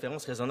une autre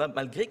inférence raisonnable.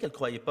 Malgré qu'elle ne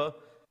croyait pas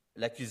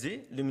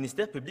l'accusé, le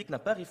ministère public n'a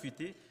pas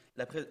réfuté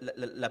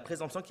la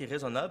présomption qui est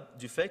raisonnable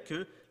du fait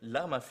que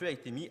l'arme à feu a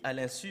été mise à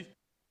l'insu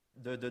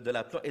de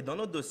la plante. Et dans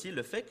notre dossier,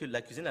 le fait que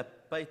l'accusé n'a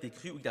pas été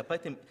cru ou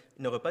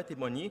n'aurait pas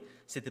témoigné,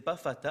 ce n'était pas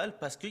fatal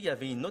parce qu'il y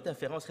avait une autre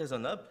inférence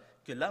raisonnable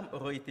que l'arme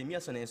aurait été mise à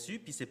son insu,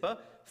 puis ce n'est pas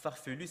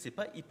farfelu, ce n'est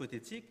pas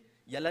hypothétique.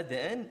 Il y a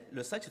l'ADN,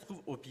 le sac se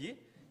trouve au pied,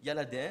 il y a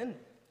l'ADN,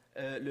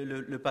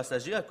 le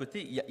passager à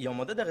côté, il y a un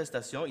mandat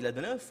d'arrestation, il a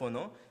donné un faux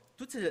nom.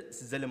 Tous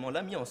ces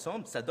éléments-là mis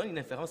ensemble, ça donne une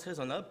inférence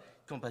raisonnable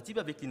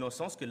compatible avec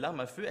l'innocence que l'arme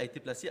à feu a été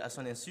placée à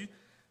son insu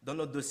dans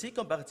notre dossier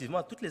comparativement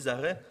à tous les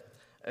arrêts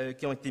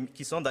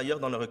qui sont d'ailleurs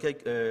dans le recueil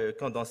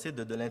condensé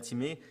de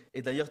l'intimé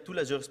et d'ailleurs toute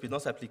la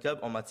jurisprudence applicable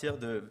en matière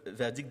de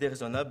verdict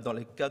déraisonnable dans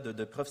le cas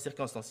de preuves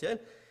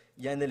circonstancielles.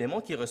 Il y a un élément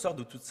qui ressort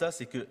de tout ça,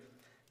 c'est que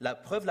la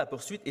preuve de la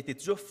poursuite était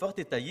toujours fort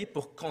détaillée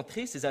pour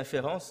contrer ces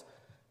inférences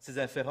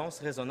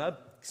raisonnables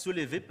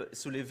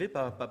soulevées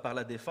par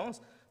la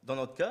défense. Dans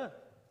notre cas,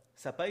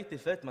 ça n'a pas été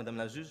fait, Madame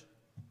la juge.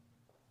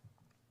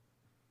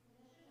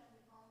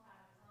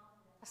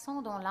 La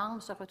façon dont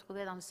l'arme se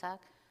retrouvait dans le sac,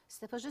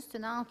 c'était pas juste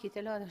une arme qui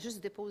était là,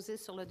 juste déposée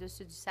sur le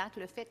dessus du sac.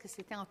 Le fait que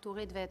c'était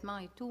entouré de vêtements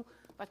et tout.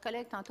 Votre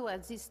collègue, tantôt, a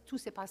dit que tout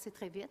s'est passé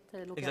très vite,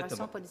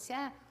 l'opération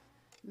policière.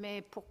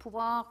 Mais pour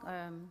pouvoir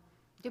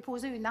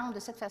déposer une arme de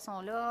cette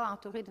façon-là,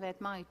 entourée de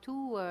vêtements et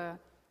tout,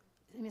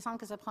 il me semble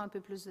que ça prend un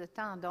peu plus de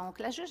temps. Donc,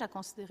 la juge a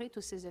considéré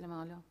tous ces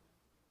éléments-là.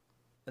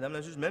 Madame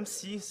la juge, même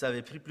si ça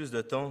avait pris plus de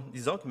temps,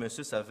 disons que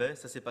monsieur savait,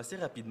 ça s'est passé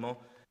rapidement.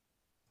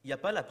 Il n'y a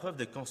pas la preuve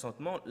de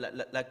consentement.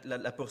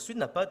 La poursuite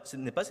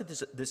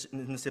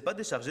ne s'est pas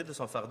déchargée de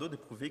son fardeau de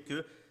prouver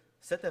que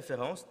cette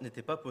inférence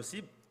n'était pas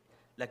possible.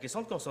 La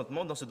question de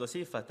consentement dans ce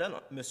dossier est fatale.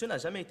 Monsieur n'a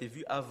jamais été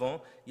vu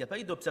avant. Il n'y a pas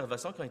eu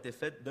d'observation qui ont été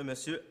faites de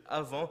monsieur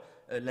avant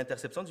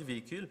l'interception du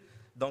véhicule.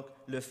 Donc,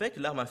 le fait que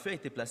l'arme à feu a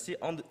été placée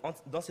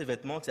dans ses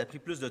vêtements, que ça a pris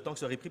plus de temps, que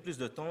ça aurait pris plus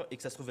de temps et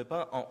que ça ne se trouvait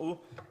pas en haut,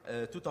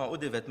 tout en haut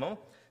des vêtements,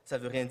 ça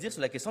ne veut rien dire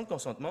sur la question de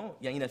consentement.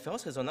 Il y a une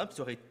inférence raisonnable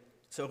qui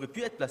ça aurait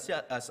pu être placé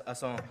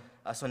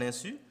à son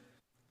insu.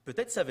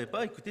 Peut-être qu'il ne savait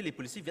pas. Écoutez, les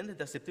policiers viennent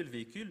d'intercepter le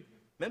véhicule.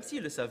 Même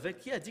s'il le savait,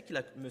 qui a dit que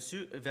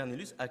M.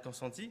 Vernelus a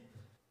consenti?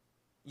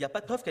 Il n'y a pas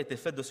de preuve qui a été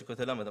faite de ce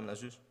côté-là, Madame la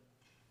juge.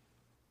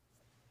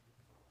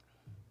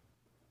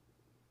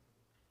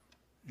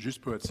 Juste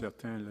pour être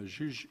certain, la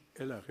juge,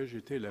 elle a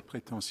rejeté la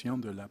prétention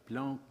de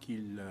l'appelant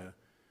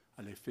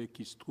à l'effet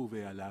qu'il se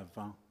trouvait à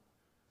l'avant.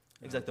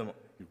 Exactement.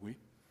 Oui.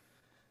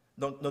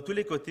 Donc, dans tous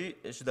les côtés,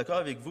 je suis d'accord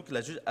avec vous que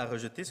la juge a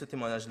rejeté ce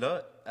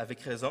témoignage-là avec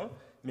raison,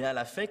 mais à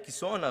la fin, qu'ils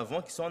soient en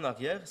avant, qu'ils soient en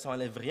arrière, ça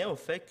n'enlève rien au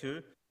fait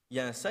qu'il y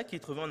a un sac qui est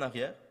trouvé en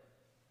arrière,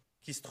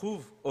 qui se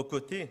trouve aux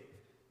côtés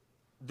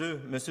de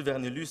M.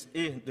 Vernelus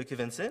et de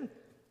Kevensen,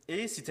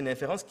 et c'est une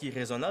inférence qui est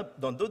raisonnable.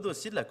 Dans d'autres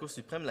dossiers de la Cour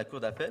suprême, la Cour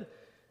d'appel,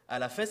 à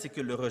la fin, c'est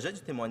que le rejet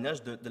du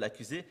témoignage de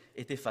l'accusé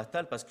était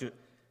fatal parce que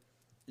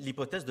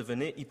l'hypothèse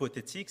devenait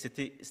hypothétique,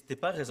 c'était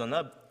pas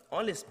raisonnable.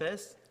 En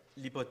l'espèce,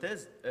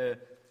 l'hypothèse,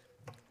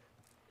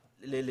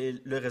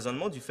 le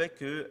raisonnement du fait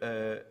que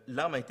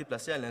l'arme a été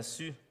placée à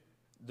l'insu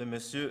de M.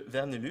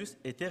 Vernelus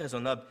était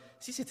raisonnable.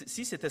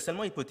 Si c'était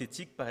seulement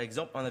hypothétique, par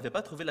exemple, on n'avait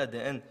pas trouvé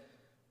l'ADN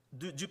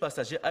du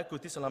passager à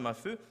côté sur l'arme à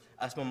feu,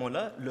 à ce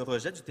moment-là, le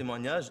rejet du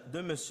témoignage de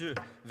M.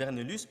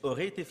 Vernelus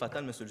aurait été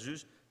fatal, Monsieur le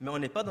juge, mais on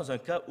n'est pas dans un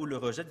cas où le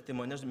rejet du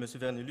témoignage de M.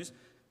 Vernelus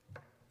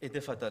était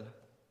fatal.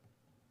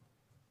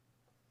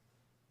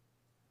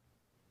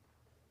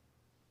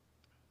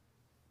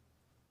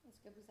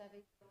 Est-ce que vous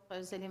avez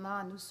d'autres éléments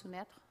à nous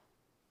soumettre?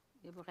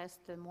 Il vous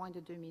reste moins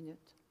de 2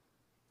 minutes.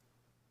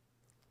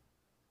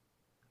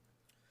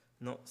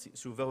 Non, je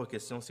suis ouvert aux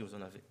questions si vous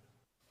en avez.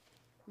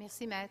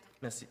 Merci, Maître.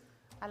 Merci.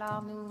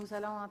 Alors, nous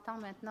allons entendre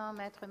maintenant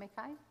Maître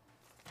Mikerlson.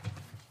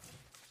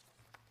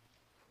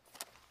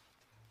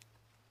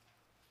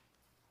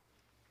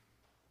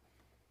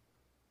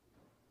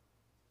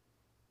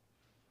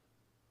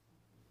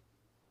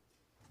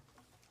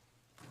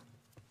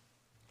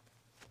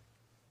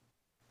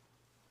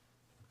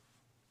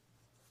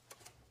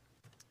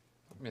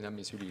 Mesdames,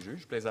 Messieurs les juges,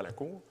 je plaise à la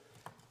Cour.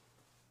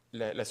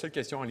 La seule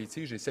question en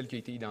litige est celle qui a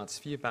été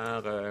identifiée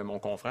par mon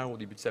confrère au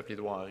début de sa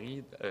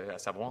plaidoirie, à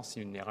savoir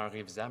si une erreur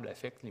révisable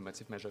affecte les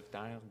motifs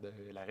majoritaires de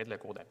l'arrêt de la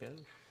Cour d'appel.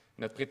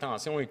 Notre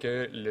prétention est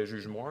que le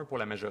juge Moore, pour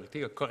la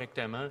majorité, a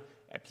correctement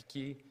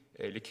appliqué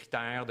les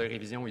critères de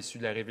révision issus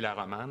de la Revilla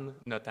romane,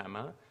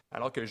 notamment,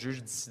 alors que le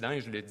juge dissident,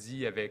 et je le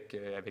dis avec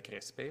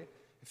respect,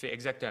 fait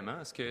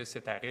exactement ce que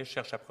cet arrêt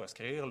cherche à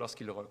proscrire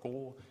lorsqu'il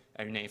recourt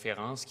à une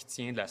inférence qui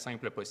tient de la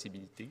simple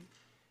possibilité.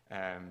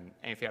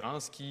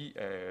 Inférence qui,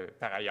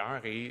 par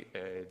ailleurs, est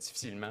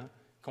difficilement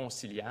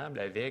conciliable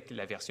avec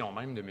la version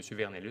même de M.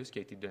 Vernelus qui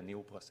a été donnée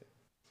au procès.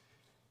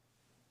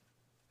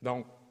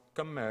 Donc,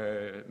 comme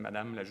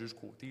Mme la juge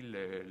Côté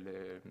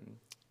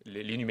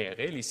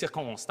l'énumérait, les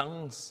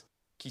circonstances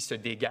qui se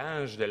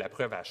dégagent de la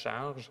preuve à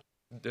charge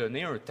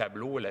donnaient un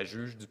tableau à la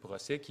juge du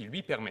procès qui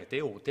lui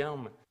permettait, au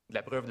terme de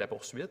la preuve de la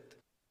poursuite,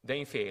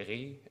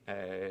 d'inférer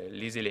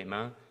les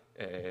éléments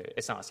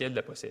essentiel de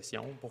la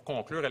possession pour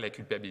conclure à la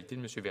culpabilité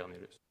de M.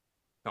 Vernelus.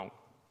 Donc,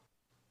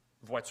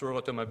 voiture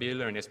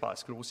automobile, un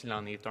espace clos s'il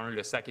en est un,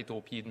 le sac est au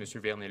pied de M.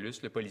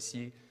 Vernelus, le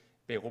policier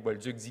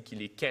Perrault-Bolduc dit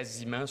qu'il est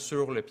quasiment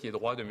sur le pied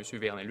droit de M.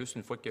 Vernelus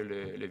une fois que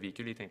le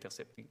véhicule est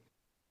intercepté.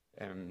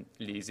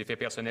 Les effets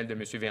personnels de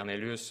M.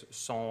 Vernelus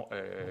sont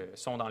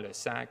dans le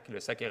sac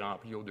est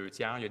rempli aux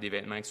 2/3, il y a des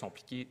vêtements qui sont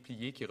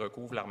pliés qui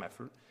recouvrent l'arme à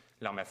feu.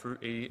 L'arme à feu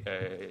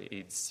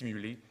est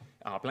dissimulée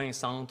en plein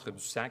centre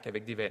du sac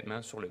avec des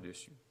vêtements sur le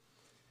dessus.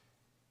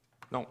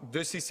 Donc,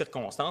 de ces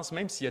circonstances,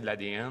 même s'il y a de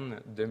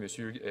l'ADN de M.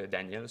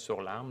 Daniel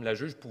sur l'arme, la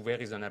juge pouvait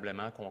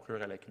raisonnablement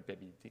conclure à la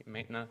culpabilité.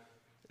 Maintenant,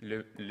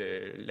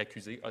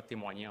 l'accusé a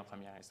témoigné en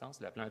première instance,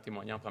 l'appelant a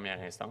témoigné en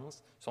première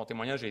instance. Son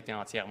témoignage a été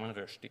entièrement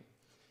rejeté.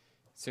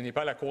 Ce n'est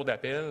pas à la Cour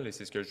d'appel, et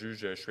c'est ce que le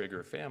juge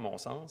Schrager fait, à mon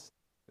sens,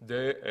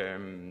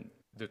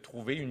 de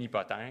trouver une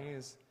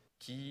hypothèse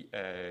qui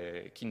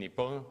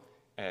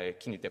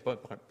n'était pas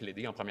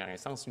plaidée en première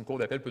instance. Une cour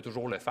d'appel peut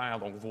toujours le faire,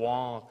 donc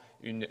voir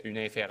une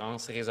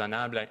inférence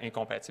raisonnable,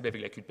 incompatible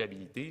avec la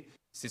culpabilité,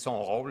 c'est son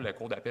rôle. La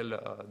cour d'appel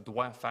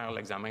doit faire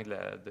l'examen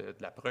de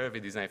la preuve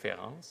et des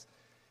inférences.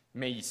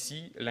 Mais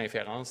ici,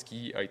 l'inférence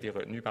qui a été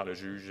retenue par le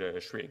juge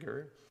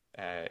Schrager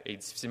est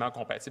difficilement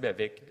compatible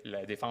avec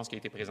la défense qui a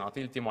été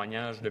présentée, le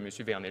témoignage de M.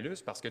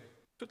 Vernelus, parce que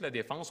toute la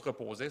défense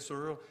reposait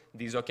sur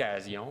des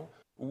occasions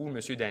où M.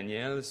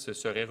 Daniel se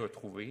serait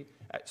retrouvé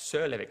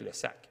seul avec le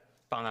sac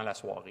pendant la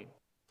soirée.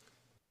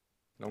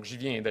 Donc, j'y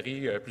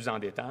viendrai plus en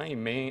détail,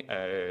 mais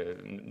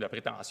la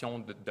prétention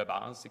de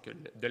base, c'est que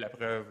de la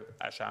preuve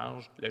à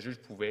charge, la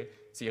juge pouvait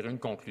tirer une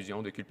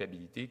conclusion de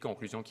culpabilité,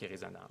 conclusion qui est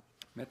raisonnable.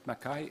 Maître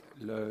Mackay,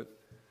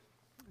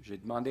 j'ai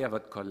demandé à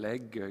votre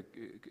collègue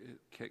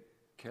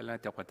quelle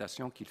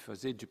interprétation qu'il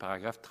faisait du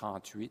paragraphe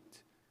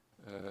 38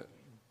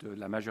 de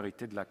la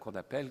majorité de la Cour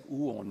d'appel,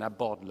 où on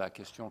aborde la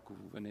question que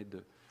vous venez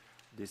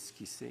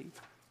d'esquisser.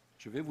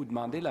 Je vais vous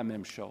demander la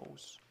même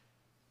chose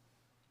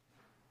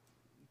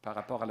par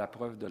rapport à la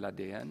preuve de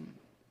l'ADN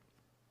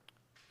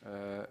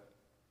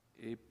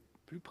et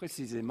plus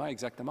précisément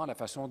exactement la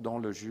façon dont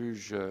le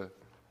juge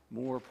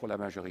Moore pour la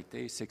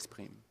majorité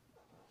s'exprime.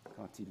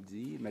 Quand il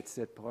dit « Mais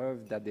cette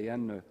preuve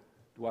d'ADN ne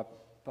doit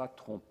pas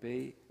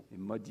tromper et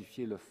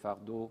modifier le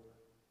fardeau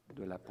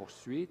de la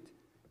poursuite,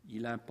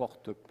 il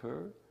importe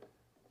peu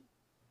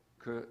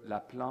que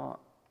l'appelant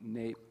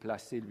n'ait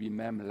placé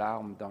lui-même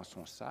l'arme dans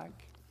son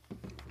sac.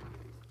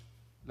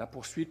 La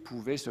poursuite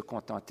pouvait se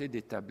contenter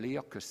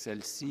d'établir que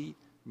celle-ci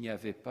n'y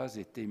avait pas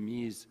été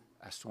mise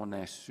à son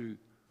insu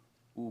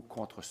ou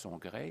contre son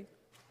gré.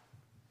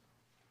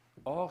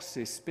 Or,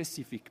 c'est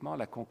spécifiquement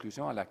la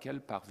conclusion à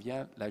laquelle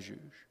parvient la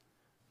juge.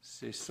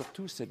 C'est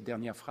surtout cette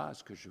dernière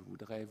phrase que je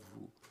voudrais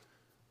vous...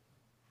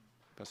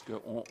 Parce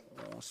qu'on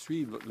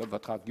suit,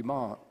 votre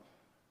argument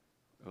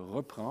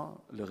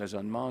reprend le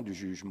raisonnement du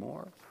juge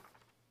Moore,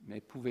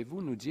 mais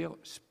pouvez-vous nous dire,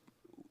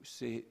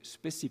 c'est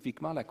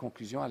spécifiquement la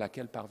conclusion à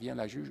laquelle parvient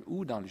la juge,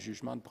 ou dans le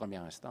jugement de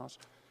première instance,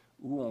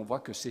 où on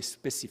voit que c'est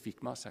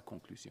spécifiquement sa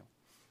conclusion?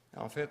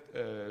 En fait,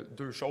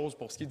 deux choses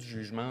pour ce qui est du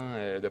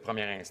jugement de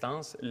première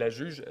instance. La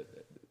juge,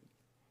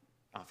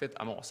 en fait,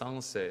 à mon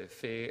sens,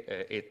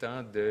 fait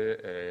état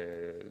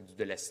de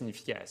la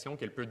signification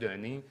qu'elle peut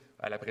donner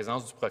à la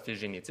présence du profil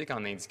génétique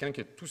en indiquant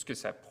que tout ce que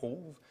ça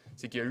prouve,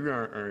 c'est qu'il y a eu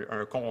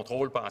un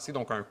contrôle passé,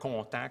 donc un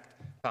contact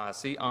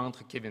passé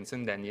entre Kevinson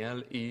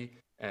Daniel et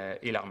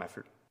l'arme à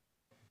feu.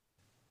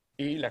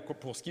 Et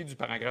pour ce qui est du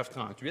paragraphe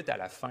 38, à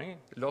la fin,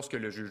 lorsque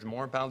le juge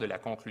Moore parle de la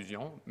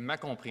conclusion, ma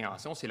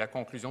compréhension, c'est la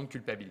conclusion de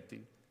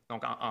culpabilité.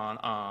 Donc,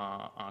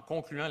 en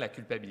concluant la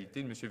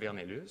culpabilité de M.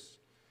 Vernelus,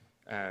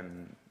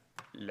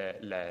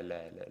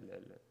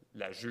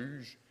 la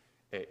juge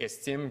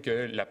estime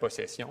que la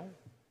possession,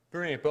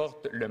 peu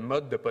importe le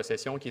mode de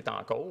possession qui est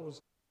en cause,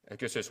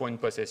 que ce soit une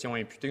possession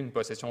imputée, une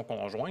possession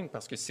conjointe,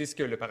 parce que c'est ce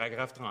que le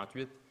paragraphe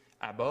 38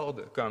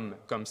 aborde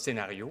comme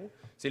scénario,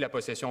 c'est la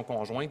possession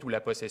conjointe ou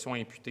la possession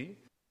imputée,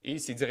 et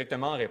c'est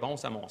directement en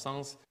réponse, à mon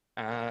sens,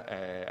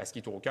 à ce qui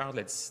est au cœur de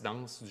la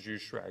dissidence du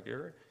juge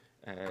Schrager,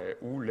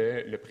 où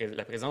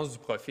la présence du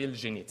profil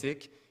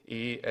génétique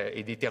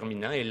est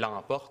déterminant et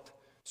l'emporte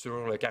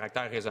sur le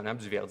caractère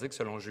raisonnable du verdict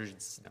selon le juge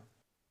dissident.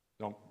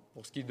 Donc,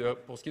 pour ce qui est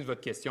de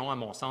votre question, à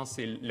mon sens,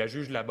 c'est la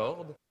juge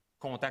l'aborde,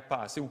 contact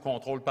passé ou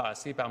contrôle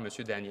passé par M.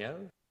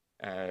 Daniel,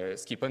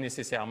 ce qui n'est pas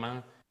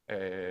nécessairement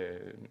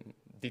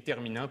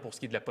déterminant pour ce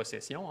qui est de la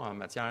possession en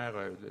matière,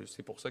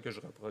 c'est pour ça que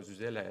je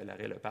reproduisais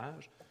l'arrêt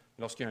Lepage.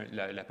 Lorsqu'il y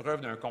a la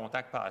preuve d'un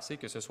contact passé,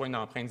 que ce soit une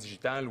empreinte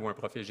digitale ou un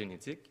profil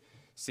génétique,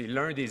 c'est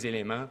l'un des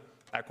éléments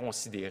à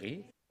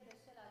considérer.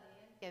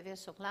 Il y avait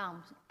sur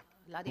l'arme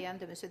l'ADN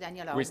de M.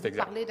 Daniel. Alors, Oui, c'est vous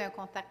exact. parlez d'un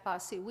contact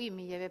passé, oui,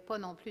 mais il n'y avait pas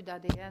non plus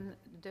d'ADN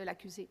de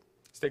l'accusé.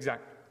 C'est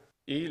exact.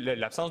 Et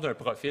l'absence d'un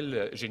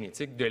profil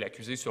génétique de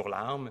l'accusé sur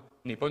l'arme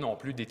n'est pas non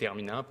plus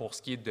déterminant pour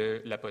ce qui est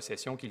de la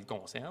possession qui le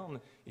concerne.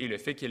 Et le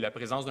fait qu'il y ait la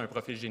présence d'un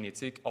profil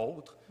génétique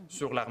autre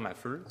sur l'arme à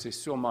feu. C'est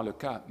sûrement le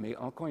cas, mais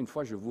encore une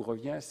fois, je vous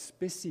reviens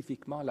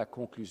spécifiquement à la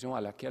conclusion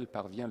à laquelle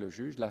parvient le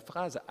juge. La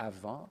phrase «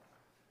 avant »,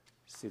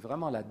 c'est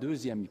vraiment la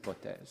deuxième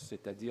hypothèse,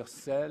 c'est-à-dire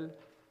celle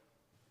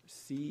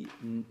si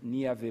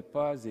n'y avait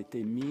pas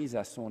été mise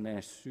à son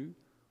insu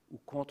ou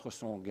contre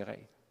son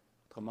gré.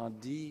 Autrement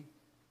dit,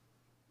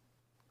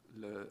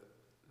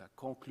 la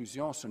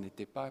conclusion, ce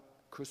n'était pas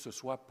que ce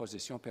soit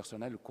possession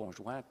personnelle ou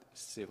conjointe,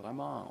 c'est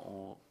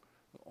vraiment,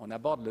 on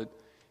aborde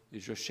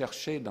je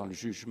cherchais dans le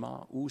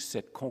jugement où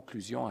cette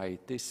conclusion a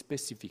été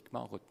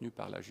spécifiquement retenue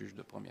par la juge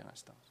de première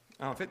instance.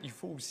 En fait, il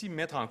faut aussi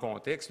mettre en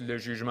contexte le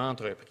jugement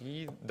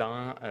entrepris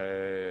dans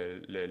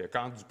le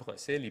cadre du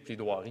procès, les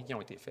plaidoiries qui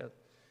ont été faites.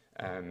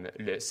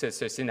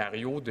 Ce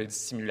scénario de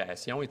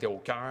dissimulation était au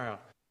cœur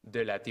de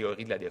la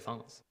théorie de la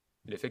défense.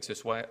 Le fait que ce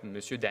soit M.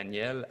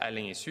 Daniel à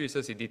l'insu, et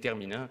ça c'est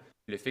déterminant,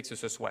 le fait que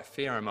ce soit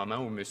fait à un moment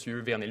où M.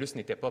 Vernelus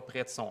n'était pas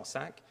près de son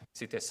sac,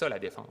 c'était ça la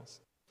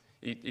défense.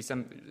 Et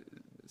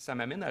ça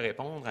m'amène à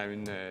répondre à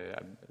vous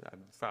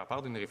faire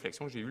part d'une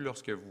réflexion que j'ai eue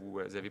lorsque vous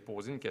avez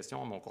posé une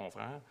question à mon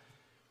confrère.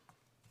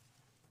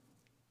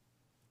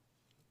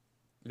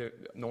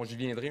 Non, j'y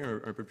viendrai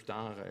un peu plus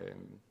tard.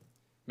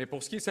 Mais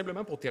pour ce qui est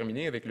simplement pour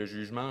terminer avec le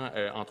jugement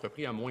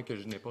entrepris, à moins que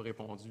je n'ai pas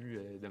répondu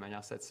de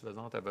manière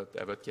satisfaisante à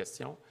votre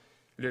question,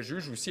 le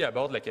juge aussi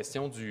aborde la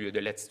question de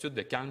l'attitude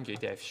de calme qui a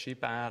été affichée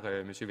par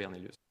M.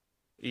 Vernelus.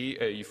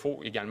 Et il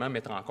faut également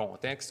mettre en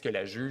contexte ce que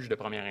la juge de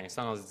première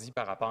instance dit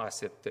par rapport à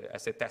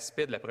cet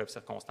aspect de la preuve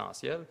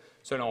circonstancielle.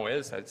 Selon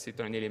elle, c'est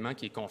un élément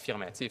qui est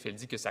confirmatif. Elle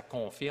dit que ça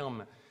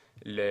confirme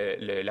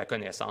la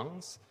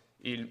connaissance.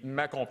 Et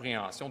ma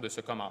compréhension de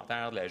ce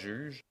commentaire de la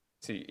juge,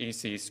 et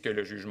c'est ce que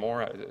le juge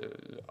Moore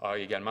a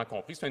également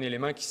compris, c'est un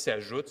élément qui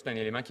s'ajoute, c'est un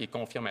élément qui est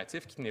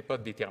confirmatif, qui n'est pas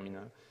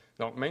déterminant.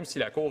 Donc, même si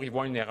la Cour y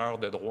voit une erreur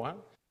de droit,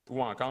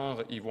 ou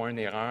encore y voit une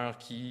erreur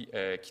qui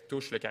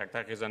touche le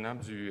caractère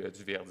raisonnable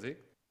du verdict,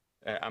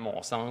 à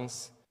mon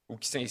sens, ou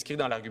qui s'inscrit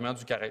dans l'argument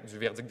du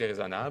verdict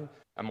déraisonnable,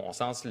 à mon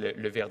sens,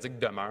 le verdict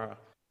demeure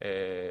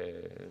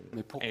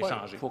Mais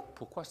inchangé.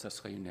 Pourquoi ça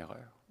serait une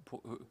erreur?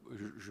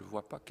 Je ne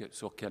vois pas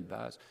sur quelle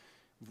base.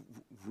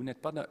 Vous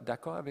n'êtes pas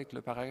d'accord avec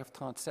le paragraphe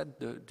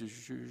 37 du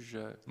juge?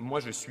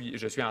 Moi, je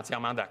suis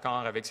entièrement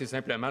d'accord avec. C'est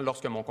simplement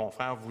lorsque mon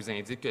confrère vous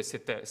indique que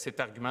cet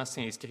argument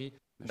s'inscrit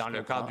dans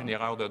le cadre d'une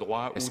erreur de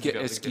droit.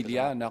 Est-ce qu'il y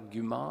a un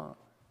argument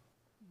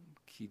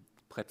qui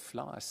prête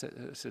flanc à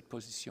cette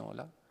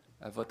position-là,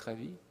 à votre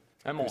avis?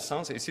 À mon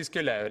sens, et c'est ce que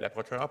la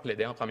procureure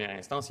plaidait en première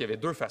instance, il y avait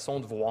deux façons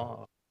de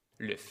voir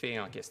le fait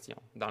en question,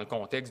 dans le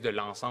contexte de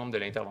l'ensemble de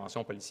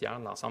l'intervention policière,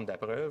 de l'ensemble de la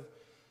preuve,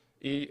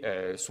 et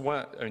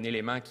soit un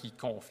élément qui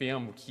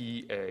confirme ou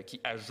qui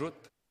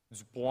ajoute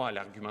du poids à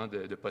l'argument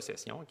de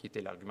possession, qui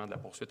était l'argument de la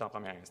poursuite en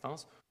première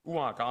instance, ou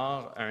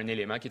encore un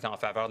élément qui est en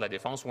faveur de la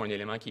défense ou un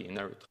élément qui est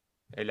neutre.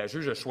 Et la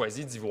juge a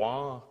choisi d'y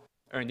voir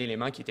un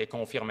élément qui était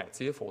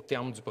confirmatif au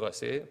terme du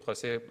procès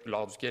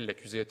lors duquel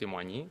l'accusé a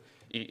témoigné.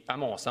 Et à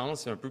mon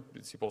sens,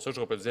 c'est pour ça que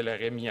je reproduisais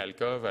l'arrêt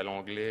Mikerlson à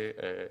l'onglet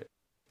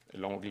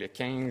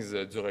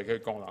 15 du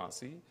recueil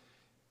condensé.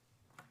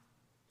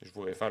 Je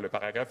vous réfère, le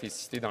paragraphe est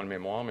cité dans le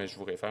mémoire, mais je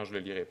ne le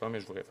lirai pas, mais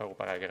je vous réfère au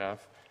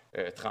paragraphe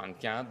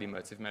 34 des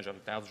motifs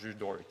majoritaires du juge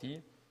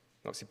Doherty.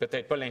 Donc, c'est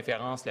peut-être pas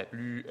l'inférence la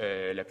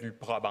plus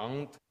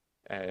probante.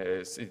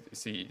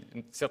 C'est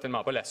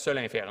certainement pas la seule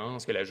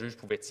inférence que la juge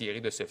pouvait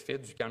tirer de ce fait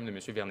du calme de M.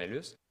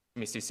 Vernelus,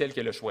 mais c'est celle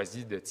qu'elle a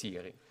choisi de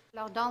tirer.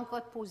 Alors, donc,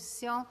 votre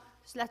position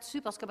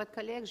là-dessus, parce que votre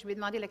collègue, je lui ai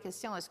demandé la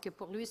question, est-ce que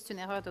pour lui, c'est une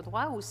erreur de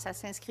droit ou ça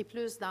s'inscrit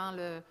plus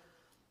dans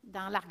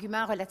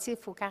l'argument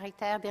relatif au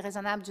caractère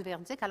déraisonnable du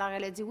verdict? Alors,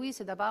 elle a dit oui,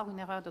 c'est d'abord une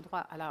erreur de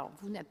droit. Alors,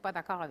 vous n'êtes pas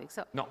d'accord avec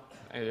ça? Non.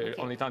 Okay.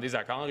 On est en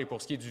désaccord. Et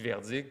pour ce qui est du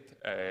verdict,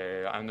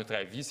 à notre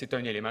avis, c'est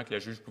un élément que la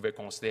juge pouvait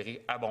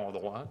considérer à bon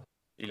droit.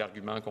 Et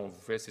l'argument qu'on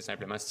vous fait, c'est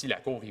simplement si la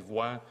Cour y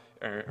voit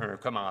un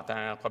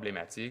commentaire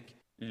problématique,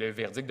 le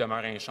verdict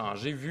demeure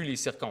inchangé vu les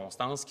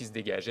circonstances qui se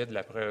dégageaient de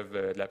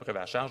la preuve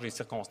à charge, les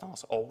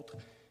circonstances autres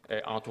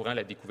entourant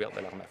la découverte de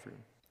l'arme à feu.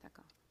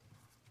 D'accord.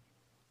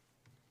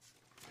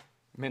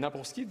 Maintenant,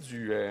 pour ce qui est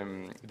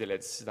de la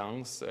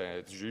dissidence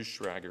du juge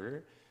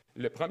Schrager,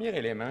 le premier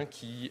élément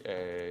qui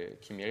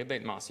mérite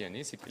d'être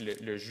mentionné, c'est que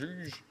le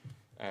juge,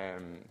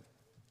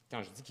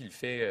 quand je dis qu'il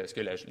fait ce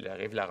que la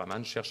règle la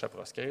romane cherche à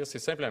proscrire, c'est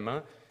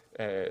simplement,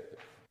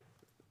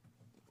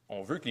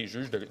 on veut que les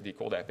juges des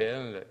cours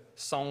d'appel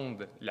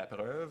sondent la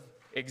preuve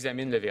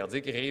examine le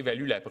verdict,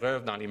 réévalue la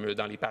preuve dans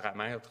les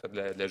paramètres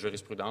de la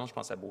jurisprudence, je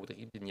pense à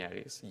Baudry,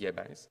 Pignaris,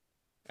 Yebes.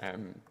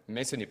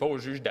 Mais ce n'est pas au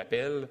juge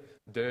d'appel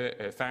de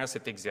faire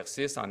cet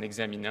exercice en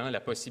examinant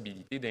la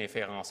possibilité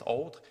d'inférence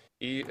autre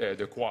et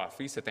de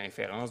coiffer cette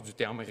inférence du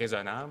terme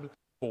raisonnable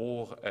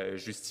pour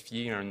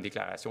justifier une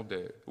déclaration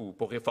ou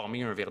pour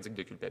réformer un verdict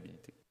de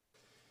culpabilité.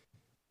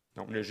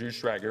 Donc, le juge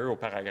Schwager, au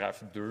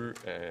paragraphe 2,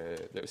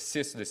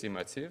 6 de ses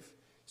motifs,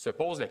 se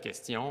pose la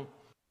question,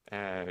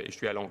 et je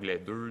suis à l'onglet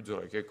 2 du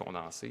recueil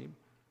condensé,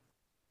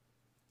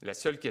 la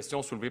seule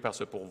question soulevée par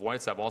ce pourvoi est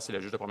de savoir si le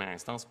juge de première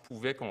instance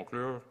pouvait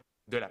conclure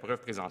de la preuve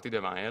présentée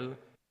devant elle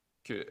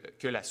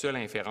que la seule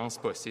inférence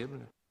possible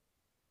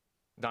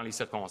dans les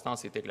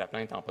circonstances était que la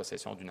plainte est en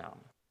possession d'une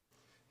arme.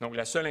 Donc,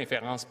 la seule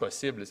inférence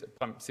possible,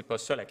 c'est pas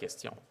ça la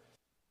question.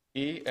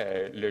 Et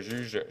le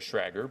juge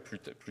Schwager,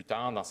 plus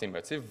tard dans ses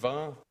motifs,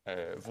 va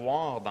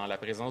voir dans la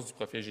présence du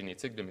profil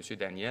génétique de M.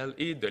 Daniel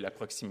et de la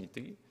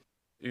proximité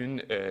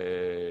une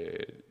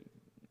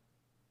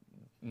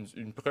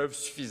preuve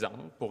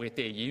suffisante pour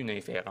étayer une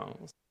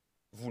inférence,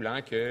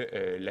 voulant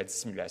que la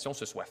dissimulation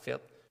se soit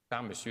faite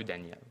par M.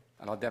 Daniel.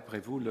 Alors, d'après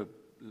vous,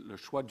 le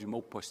choix du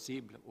mot «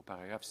 possible » au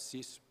paragraphe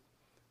 6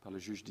 par le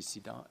juge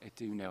dissident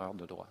était une erreur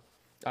de droit?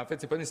 En fait,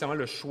 ce n'est pas nécessairement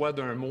le choix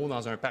d'un mot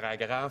dans un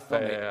paragraphe.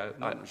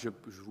 Non, je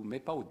ne vous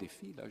mets pas au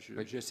défi.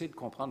 J'essaie de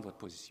comprendre votre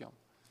position.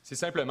 C'est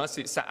simplement,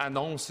 ça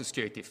annonce ce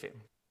qui a été fait.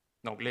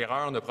 Donc,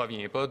 l'erreur ne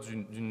provient pas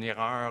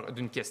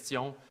d'une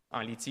question en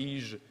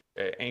litige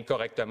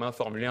incorrectement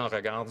formulée en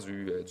regard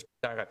du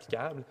critère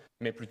applicable,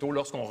 mais plutôt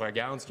lorsqu'on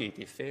regarde ce qui a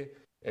été fait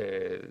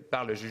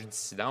par le juge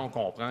dissident, on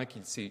comprend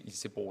qu'il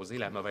s'est posé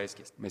la mauvaise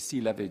question. Mais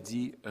s'il avait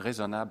dit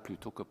raisonnable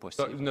plutôt que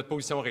possible? Notre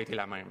position aurait été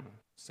la même.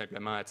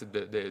 Simplement, à titre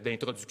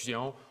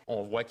d'introduction,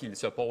 on voit qu'il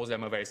se pose la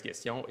mauvaise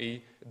question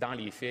et, dans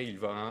les faits, il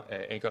va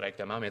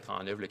incorrectement mettre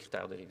en œuvre le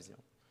critère de révision.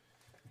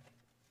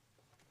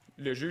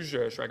 Le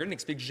juge Schwager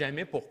n'explique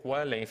jamais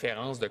pourquoi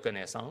l'inférence de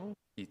connaissance,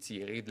 qui est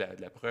tirée de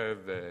la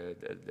preuve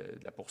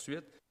de la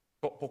poursuite,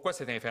 pourquoi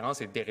cette inférence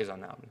est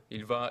déraisonnable.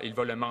 Il va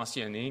le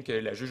mentionner, que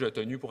la juge a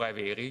tenu pour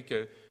avérer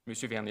que M.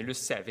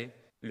 Vernelus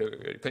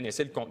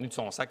connaissait le contenu de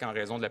son sac en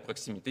raison de la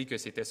proximité, que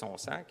c'était son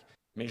sac,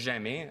 mais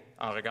jamais,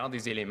 en regard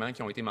des éléments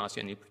qui ont été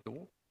mentionnés plus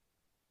tôt,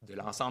 de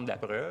l'ensemble de la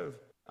preuve,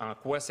 en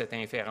quoi cette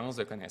inférence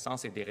de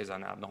connaissance est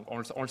déraisonnable. Donc, on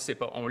ne le sait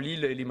pas. On lit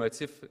les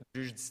motifs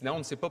du juge dissident, on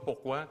ne sait pas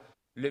pourquoi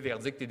le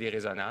verdict est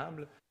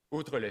déraisonnable,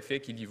 outre le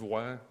fait qu'il y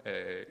voit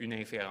une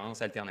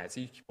inférence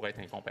alternative qui pourrait être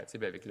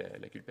incompatible avec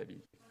la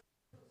culpabilité.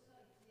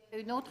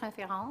 Une autre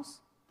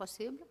inférence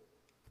possible,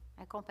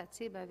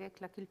 incompatible avec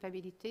la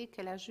culpabilité,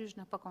 que la juge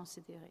n'a pas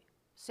considérée.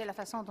 C'est la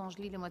façon dont je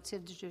lis le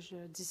motif du juge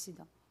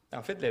dissident.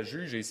 En fait, la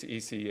juge, et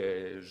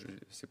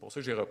c'est pour ça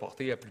que j'ai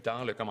reporté à plus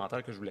tard le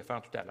commentaire que je voulais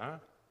faire tout à l'heure,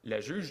 la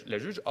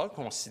juge a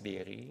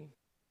considéré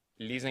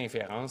les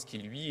inférences qui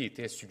lui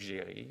étaient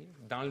suggérées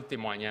dans le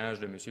témoignage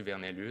de M.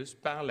 Vernelus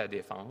par la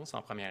défense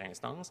en première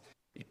instance.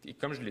 Et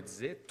comme je le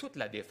disais, toute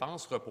la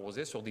défense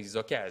reposait sur des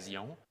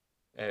occasions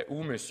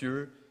où M.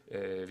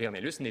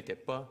 Vernelus n'était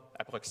pas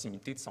à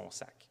proximité de son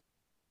sac.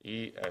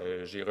 Et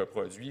j'ai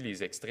reproduit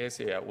les extraits,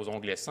 c'est aux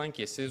onglets 5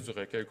 et 6 du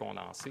recueil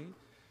condensé.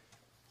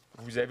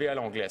 Vous avez à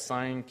l'onglet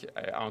 5,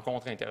 en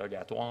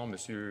contre-interrogatoire,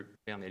 M.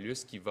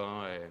 Vernelus qui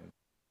va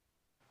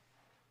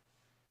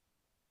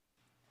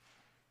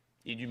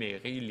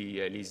énumérer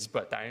les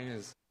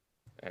hypothèses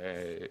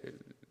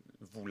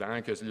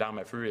voulant que l'arme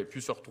à feu ait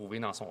pu se retrouver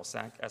dans son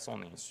sac à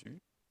son insu.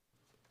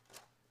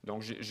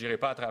 Donc, je n'irai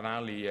pas à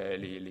travers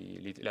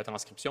la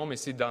transcription, mais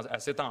c'est à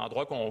cet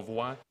endroit qu'on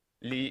voit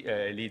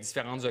les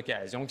différentes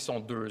occasions qui sont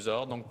de deux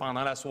ordres. Donc,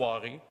 pendant la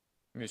soirée,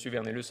 M.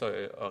 Vernelus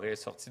aurait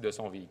sorti de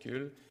son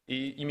véhicule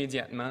et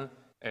immédiatement,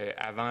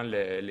 avant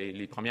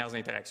les premières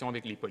interactions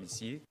avec les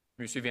policiers,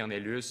 M.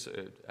 Vernelus,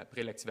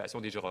 après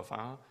l'activation des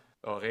gyrophares,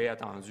 aurait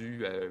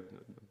attendu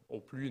au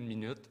plus une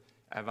minute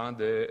avant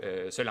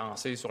de se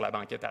lancer sur la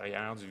banquette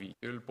arrière du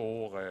véhicule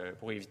pour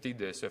éviter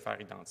de se faire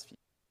identifier.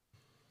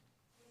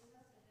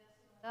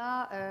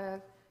 Là,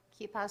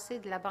 qui est passé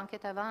de la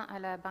banquette avant à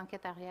la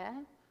banquette arrière,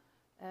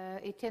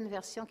 était une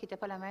version qui n'était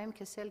pas la même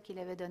que celle qu'il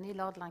avait donnée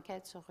lors de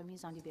l'enquête sur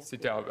remise en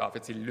liberté. En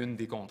fait, c'est l'une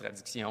des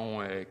contradictions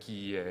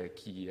qui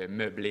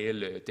meublait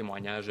le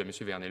témoignage de M.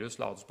 Vernelus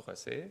lors du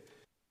procès.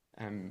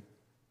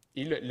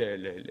 Et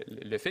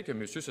le fait que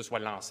monsieur se soit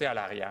lancé à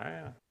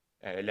l'arrière,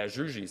 la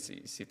juge, et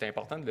c'est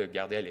important de le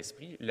garder à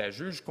l'esprit, la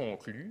juge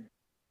conclut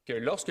que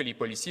lorsque les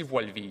policiers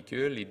voient le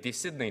véhicule et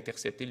décident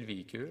d'intercepter le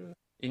véhicule,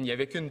 il n'y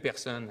avait qu'une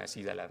personne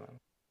assise à l'avant.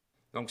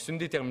 Donc, c'est une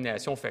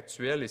détermination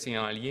factuelle et c'est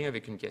en lien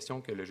avec une question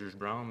que le juge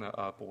Brown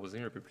a posée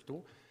un peu plus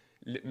tôt.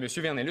 M.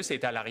 Vernelus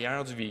est à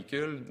l'arrière du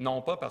véhicule,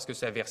 non pas parce que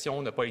sa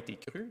version n'a pas été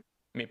crue,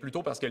 mais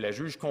plutôt parce que la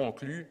juge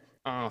conclut,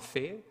 en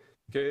fait,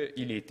 que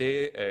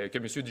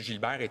M.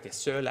 Gilbert était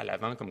seul à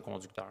l'avant comme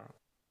conducteur.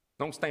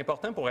 Donc, c'est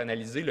important pour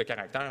analyser le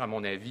caractère, à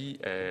mon avis,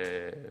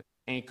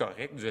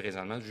 incorrect du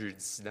raisonnement du juge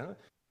dissident,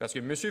 parce que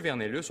M.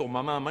 Vernelus, au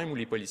moment même où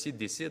les policiers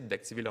décident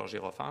d'activer leur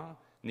gyrophare,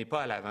 n'est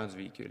pas à l'avant du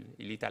véhicule,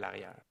 il est à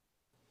l'arrière.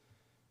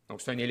 Donc,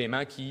 c'est un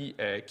élément qui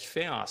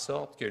fait en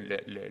sorte que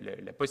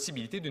la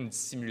possibilité d'une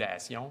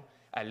dissimulation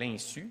à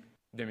l'insu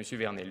de M.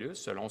 Vernelus,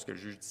 selon ce que le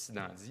juge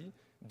dissident dit,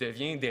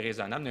 devient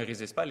déraisonnable, ne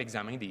résiste pas à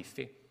l'examen des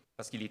faits,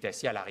 parce qu'il est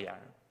assis à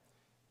l'arrière.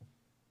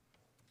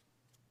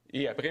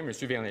 Et après, M.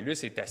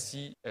 Vernelus est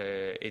assis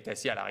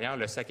à l'arrière,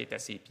 le sac est à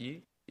ses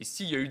pieds. Et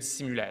s'il y a eu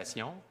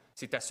dissimulation,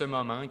 c'est à ce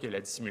moment que la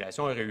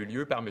dissimulation aurait eu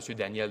lieu par M.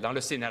 Daniel. Dans le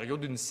scénario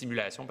d'une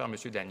dissimulation par M.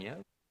 Daniel,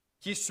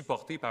 qui est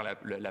supporté par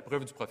la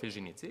preuve du profil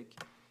génétique,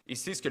 et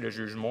c'est ce que le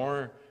juge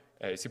Moore,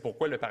 c'est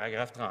pourquoi le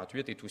paragraphe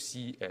 38 est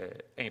aussi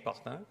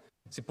important,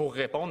 c'est pour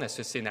répondre à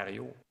ce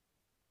scénario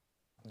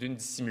d'une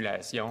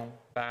dissimulation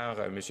par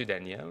M.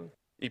 Daniel.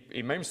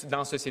 Et même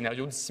dans ce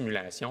scénario de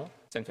dissimulation,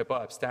 ça ne fait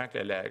pas obstacle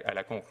à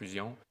la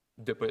conclusion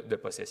de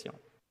possession,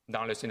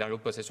 dans le scénario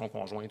de possession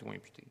conjointe ou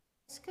imputée.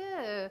 Est-ce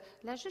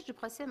que la juge du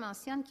procès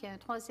mentionne qu'il y a un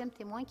troisième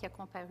témoin qui a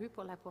comparu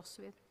pour la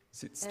poursuite?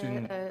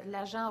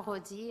 L'agent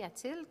Rodier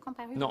a-t-il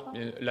comparu? Non,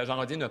 l'agent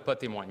Rodier n'a pas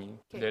témoigné.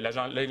 Okay.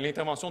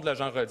 L'intervention de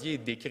l'agent Rodier est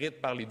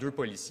décrite par les deux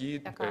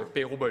policiers,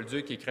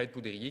 Perrault-Bolduc et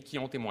Crête-Poudrier, qui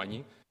ont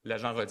témoigné.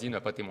 L'agent Rodier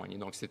n'a pas témoigné.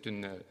 Donc, c'est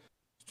une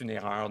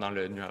erreur dans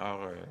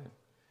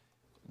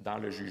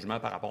le jugement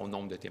par rapport au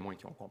nombre de témoins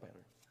qui ont comparu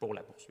pour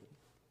la poursuite.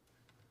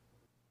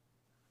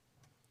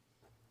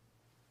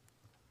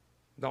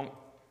 Donc,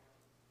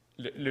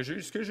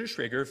 ce que le juge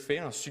Schrager fait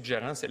en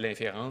suggérant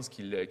l'inférence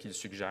qu'il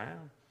suggère,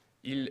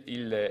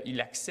 il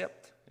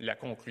accepte la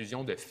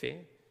conclusion de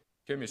fait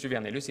que M.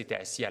 Vernelus était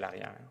assis à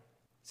l'arrière.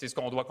 C'est ce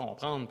qu'on doit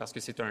comprendre parce que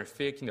c'est un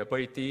fait qui n'a pas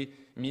été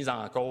mis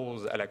en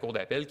cause à la Cour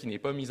d'appel, qui n'est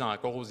pas mis en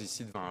cause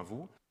ici devant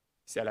vous.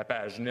 C'est à la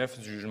page 9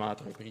 du jugement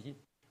entrepris.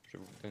 Je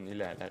vais vous donner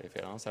la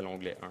référence à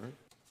l'onglet 1.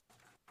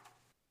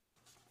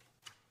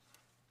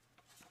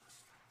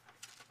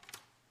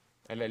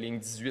 À la ligne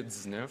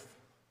 18-19.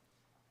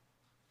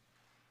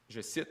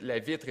 Je cite, « La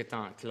vitre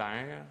étant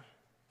claire,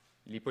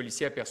 les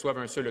policiers aperçoivent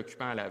un seul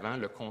occupant à l'avant,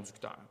 le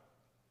conducteur. »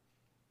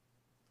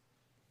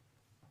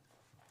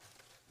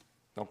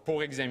 Donc,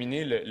 pour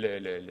examiner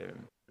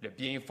le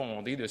bien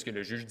fondé de ce que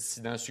le juge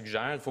dissident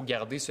suggère, il faut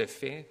garder ce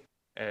fait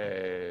à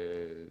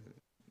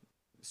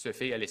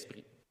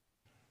l'esprit.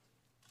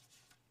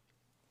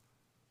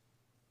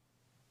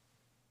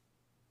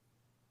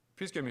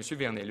 Puisque M.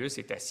 Vernelus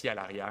est assis à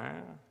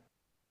l'arrière,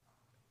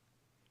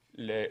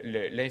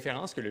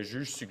 l'inférence que le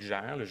juge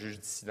suggère, le juge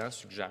dissident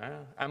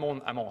suggère, à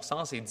mon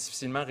sens, est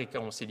difficilement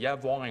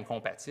réconciliable, voire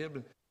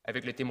incompatible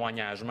avec le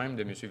témoignage même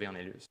de M.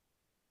 Vernelus.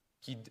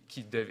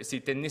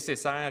 C'était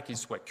nécessaire qu'il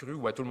soit cru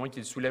ou à tout le moins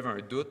qu'il soulève un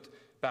doute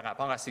par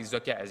rapport à ces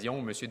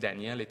occasions où M.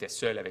 Daniel était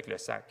seul avec le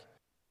sac.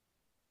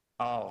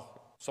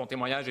 Or, son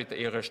témoignage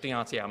est rejeté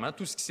entièrement.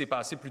 Tout ce qui s'est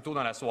passé plus tôt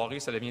dans la soirée,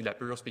 ça devient de la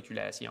pure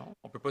spéculation.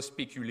 On ne peut pas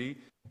spéculer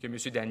que M.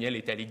 Daniel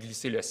est allé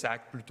glisser le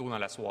sac plus tôt dans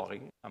la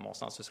soirée. À mon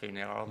sens, ce serait une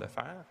erreur de le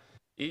faire.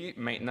 Et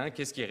maintenant,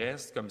 qu'est-ce qui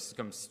reste comme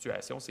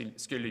situation? C'est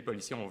ce que les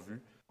policiers ont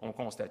vu, ont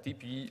constaté,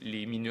 puis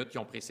les minutes qui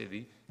ont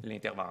précédé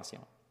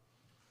l'intervention.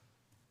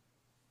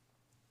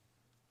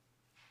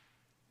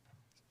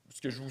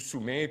 Ce que je vous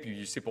soumets,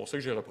 puis c'est pour ça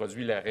que j'ai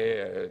reproduit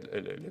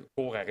le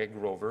court arrêt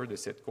Grover de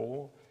cette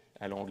cour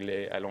à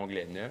l'onglet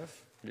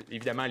 9.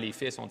 Évidemment, les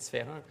faits sont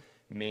différents,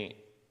 mais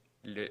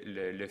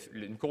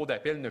une cour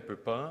d'appel ne peut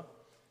pas,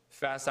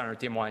 face à un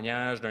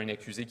témoignage d'un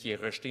accusé qui est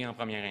rejeté en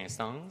première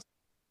instance,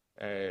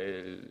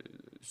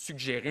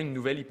 suggérer une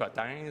nouvelle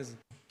hypothèse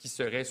qui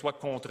serait soit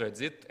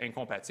contredite,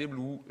 incompatible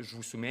ou, je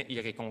vous soumets,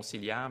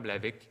 irréconciliable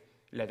avec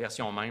la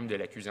version même de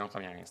l'accusé en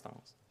première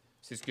instance.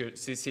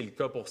 C'est le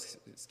cas pour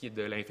ce qui est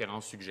de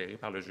l'inférence suggérée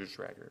par le juge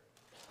Schrager.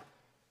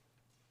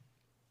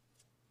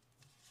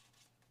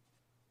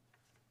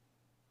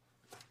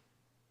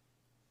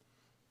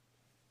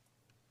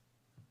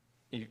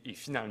 Et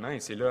finalement,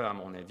 et c'est là, à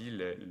mon avis,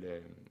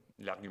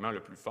 l'argument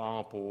le plus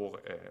fort ou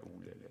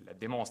la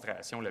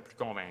démonstration la plus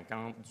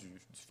convaincante du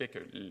fait que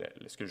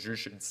ce que le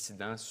juge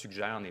dissident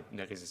suggère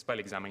ne résiste pas à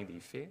l'examen des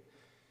faits,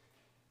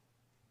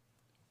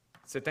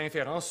 cette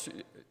inférence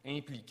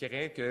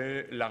impliquerait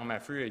que l'arme à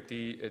feu a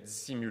été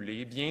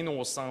dissimulée bien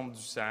au centre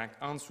du sac,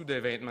 en dessous de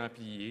vêtements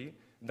pliés,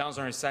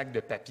 dans un sac de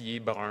papier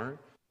brun,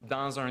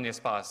 dans un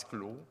espace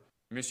clos.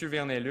 M.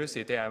 Vernelus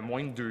était à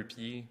moins de 2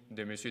 pieds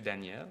de M.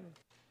 Daniel.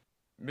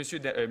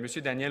 M.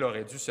 Daniel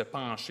aurait dû se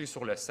pencher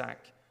sur le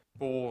sac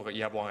pour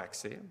y avoir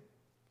accès.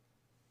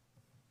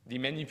 Des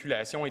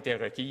manipulations étaient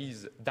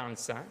requises dans le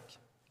sac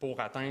pour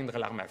atteindre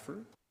l'arme à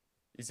feu.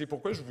 Et c'est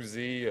pourquoi je vous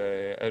ai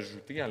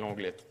ajouté à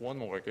l'onglet 3 de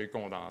mon recueil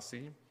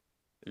condensé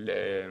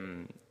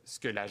ce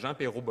que l'agent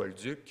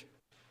Perrault-Bolduc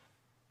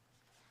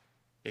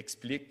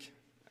explique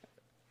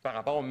par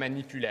rapport aux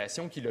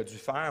manipulations qu'il a dû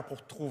faire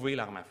pour trouver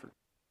l'arme à feu.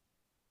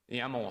 Et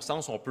à mon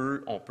sens, on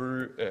peut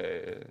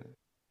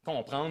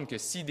comprendre que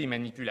si des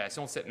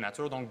manipulations de cette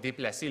nature, donc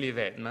déplacer les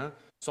vêtements,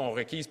 sont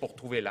requises pour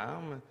trouver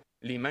l'arme,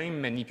 les mêmes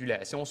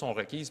manipulations sont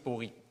requises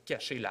pour y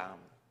cacher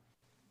l'arme.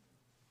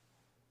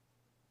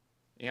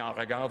 Et en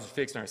regard du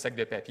fait que c'est un sac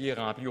de papier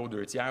rempli aux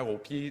 2/3, au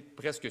pied,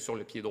 presque sur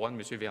le pied droit de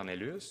M.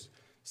 Vernelus,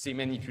 ces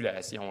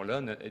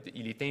manipulations-là,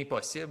 il est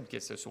impossible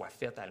qu'elles se soient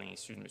faites à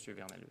l'insu de M.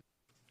 Vernelus.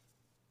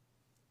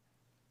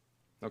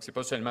 Donc, ce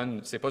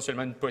n'est pas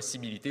seulement une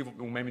possibilité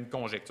ou même une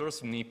conjecture,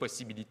 c'est une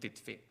impossibilité de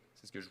fait.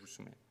 C'est ce que je vous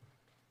soumets.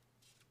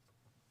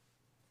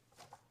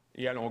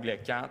 Et à l'onglet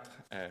 4...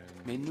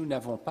 Mais nous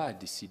n'avons pas à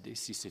décider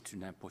si c'est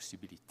une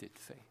impossibilité de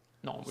fait.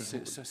 Non,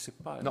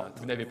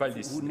 vous n'avez pas à le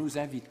décider. Vous nous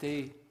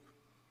invitez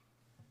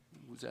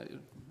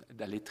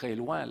d'aller très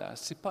loin, là.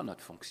 Ce n'est pas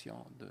notre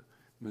fonction de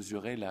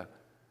mesurer la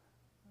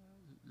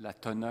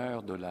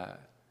teneur de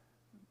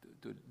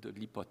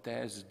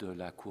l'hypothèse de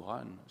la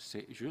couronne.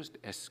 C'est juste,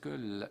 est-ce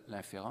que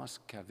l'inférence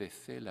qu'avait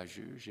fait la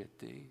juge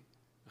était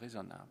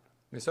raisonnable?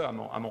 Mais ça, à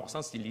mon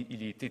sens,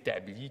 il est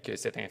établi que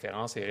cette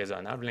inférence est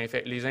raisonnable.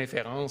 Les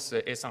inférences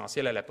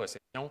essentielles à la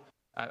possession,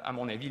 à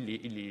mon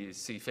avis,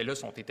 ces faits-là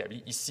sont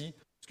établis ici.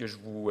 Ce que je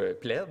vous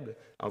plaide,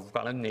 en vous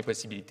parlant d'une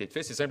impossibilité de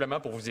fait, c'est simplement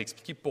pour vous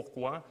expliquer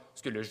pourquoi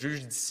ce que le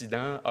juge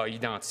dissident a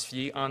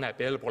identifié en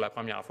appel pour la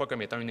première fois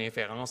comme étant une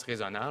inférence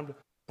raisonnable,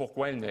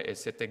 pourquoi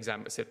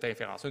cette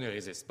inférence-là ne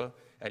résiste pas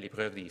à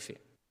l'épreuve des faits.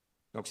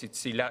 Donc,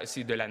 c'est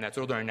de la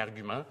nature d'un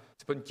argument.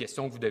 Ce n'est pas une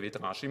question que vous devez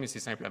trancher, mais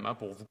c'est simplement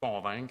pour vous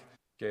convaincre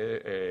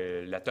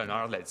que la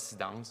teneur de la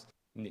dissidence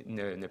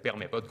ne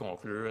permet pas de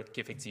conclure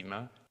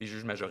qu'effectivement, les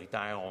juges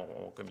majoritaires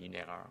ont commis une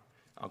erreur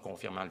en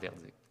confirmant le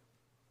verdict.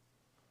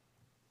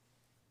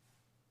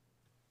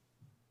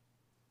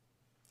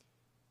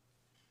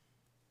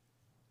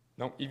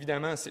 Donc,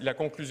 évidemment, la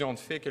conclusion de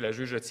fait que la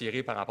juge a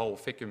tirée par rapport au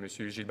fait que M.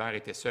 Gilbert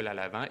était seul à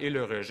l'avant et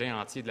le rejet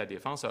entier de la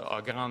défense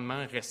a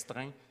grandement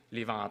restreint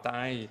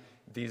l'éventail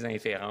des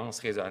inférences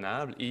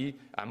raisonnables et,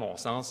 à mon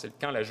sens,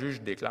 quand la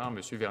juge déclare M.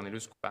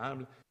 Vernelus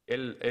coupable,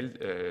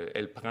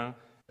 elle prend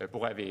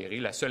pour avérer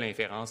la seule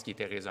inférence qui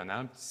était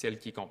raisonnable, celle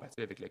qui est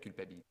compatible avec la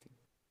culpabilité.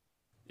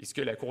 Et ce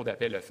que la Cour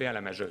d'appel a fait à la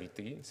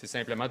majorité, c'est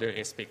simplement de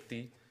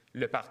respecter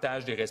le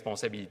partage des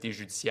responsabilités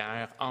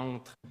judiciaires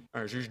entre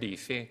un juge des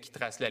faits qui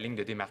trace la ligne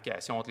de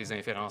démarcation entre les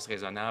inférences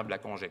raisonnables, la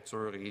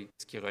conjecture et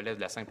ce qui relève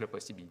de la simple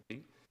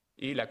possibilité,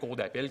 et la Cour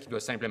d'appel qui doit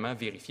simplement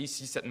vérifier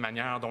si cette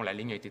manière dont la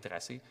ligne a été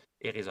tracée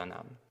est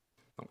raisonnable.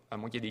 Donc, à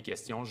moins qu'il y ait des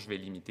questions, je vais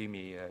limiter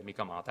mes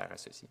commentaires à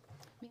ceci.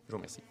 Je vous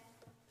remercie.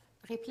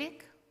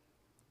 Réplique?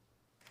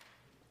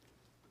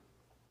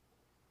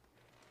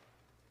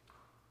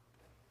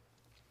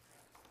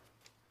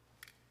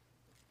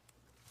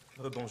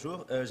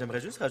 Bonjour. J'aimerais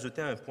juste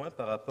rajouter un point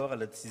par rapport à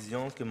la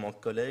décision que mon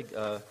collègue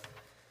a,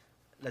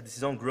 la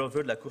décision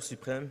Grover de la Cour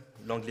suprême,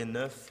 l'onglet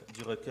 9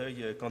 du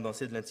recueil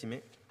condensé de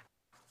l'intimé.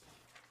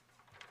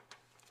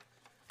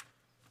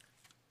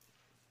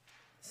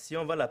 Si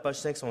on va à la page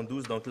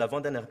 512, donc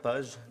l'avant-dernière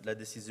page de la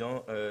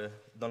décision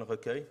dans le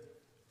recueil,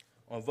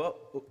 on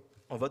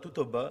voit tout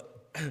au bas,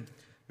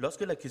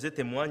 lorsque l'accusé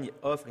témoigne et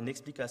offre une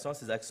explication à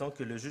ses actions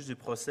que le juge du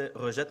procès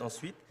rejette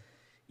ensuite,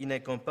 il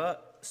n'incombe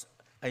pas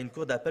à une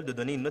cour d'appel de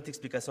donner une autre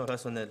explication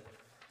rationnelle.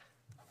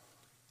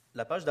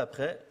 La page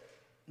d'après,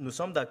 nous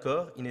sommes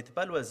d'accord, il n'était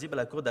pas loisible à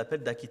la cour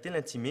d'appel d'acquitter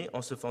l'intimé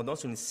en se fondant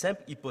sur une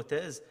simple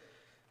hypothèse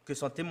que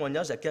son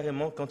témoignage a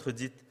carrément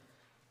contredite.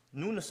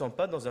 Nous ne sommes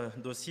pas dans un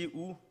dossier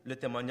où le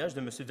témoignage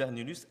de M.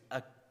 Vernelus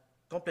a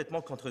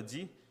complètement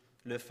contredit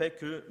le fait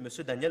que M.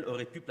 Daniel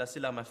aurait pu placer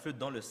l'arme à feu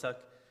dans le sac.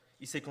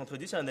 Il s'est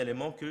contredit sur un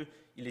élément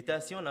qu'il était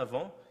assis en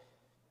avant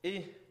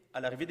et,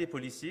 à l'arrivée des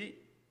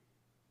policiers,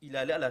 il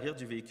allait à l'arrière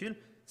du véhicule.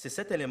 C'est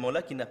cet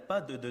élément-là qui n'est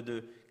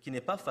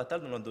pas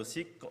fatal dans le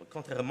dossier,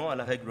 contrairement à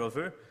l'arrêt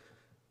Grover.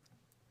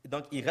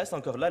 Donc, il reste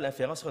encore là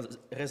l'inférence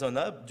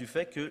raisonnable du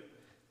fait que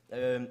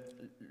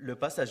le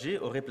passager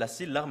aurait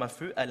placé l'arme à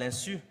feu à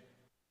l'insu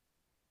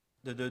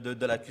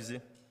de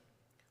l'accusé.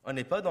 On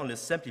n'est pas dans la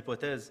simple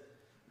hypothèse.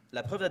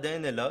 La preuve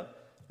ADN est là,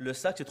 le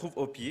sac se trouve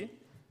au pied,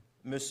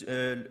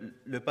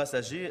 le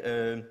passager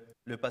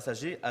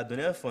a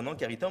donné un faux nom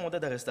car il était en mandat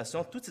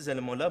d'arrestation. Tous ces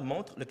éléments-là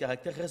montrent le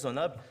caractère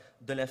raisonnable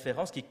de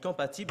l'inférence qui est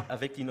compatible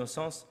avec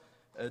l'innocence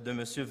de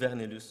M.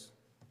 Vernelus.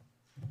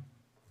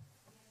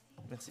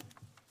 Merci.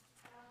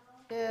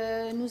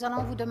 Nous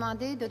allons vous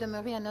demander de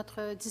demeurer à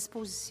notre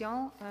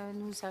disposition.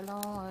 Nous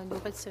allons nous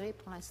retirer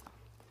pour l'instant.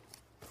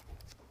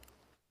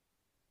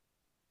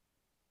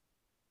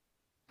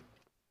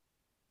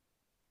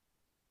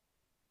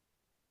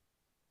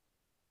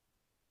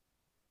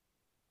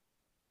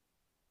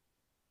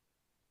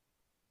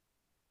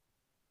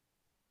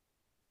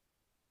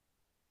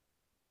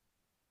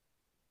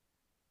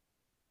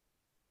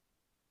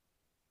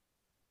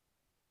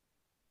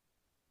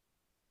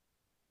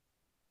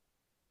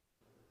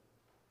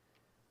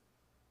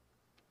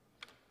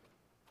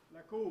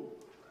 La Cour,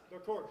 the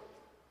court.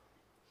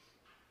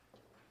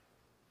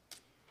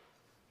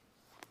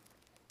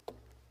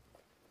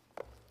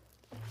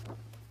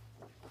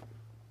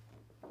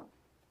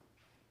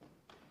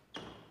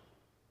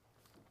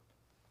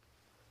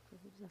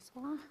 Vous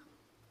asseoir.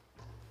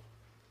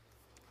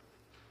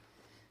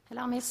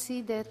 Alors,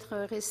 merci d'être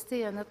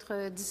resté à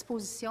notre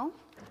disposition.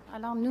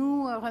 Alors,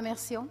 nous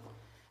remercions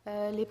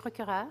les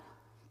procureurs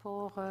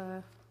pour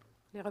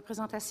les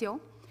représentations.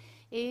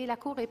 Et la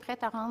Cour est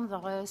prête à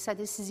rendre sa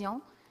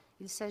décision.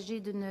 Il s'agit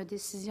d'une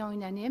décision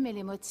unanime et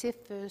les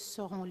motifs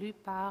seront lus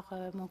par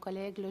mon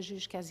collègue, le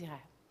juge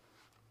Casiraire.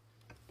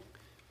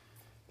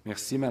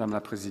 Merci, Madame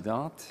la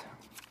Présidente.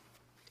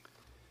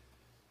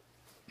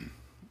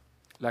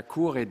 La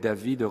Cour est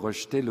d'avis de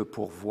rejeter le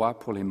pourvoi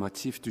pour les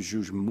motifs du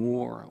juge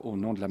Moore au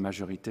nom de la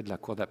majorité de la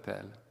Cour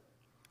d'appel.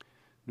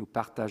 Nous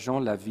partageons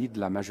l'avis de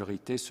la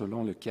majorité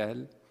selon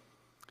lequel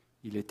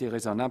il était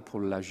raisonnable pour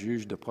la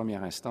juge de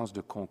première instance de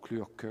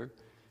conclure que,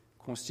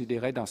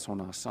 considérée dans son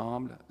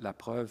ensemble, la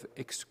preuve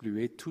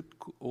excluait toute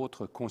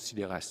autre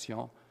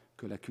considération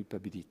que la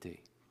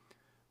culpabilité.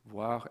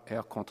 Voir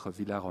R contre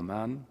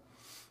Villaromane,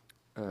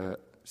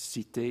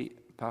 cité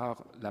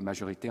par la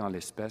majorité en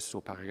l'espèce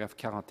au paragraphe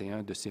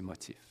 41 de ses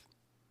motifs.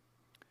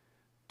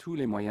 Tous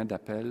les moyens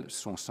d'appel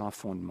sont sans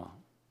fondement.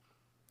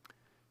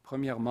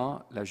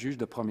 Premièrement, la juge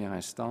de première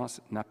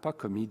instance n'a pas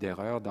commis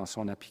d'erreur dans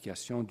son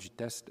application du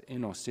test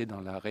énoncé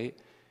dans l'arrêt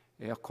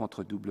R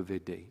contre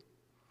WD.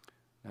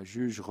 La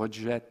juge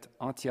rejette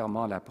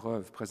entièrement la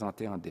preuve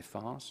présentée en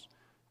défense,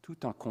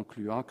 tout en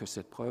concluant que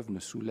cette preuve ne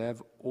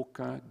soulève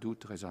aucun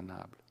doute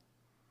raisonnable.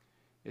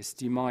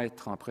 Estimant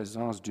être en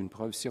présence d'une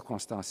preuve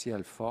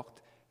circonstancielle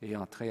forte et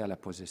entrée à la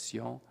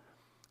possession,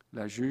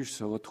 la juge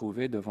se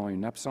retrouvait devant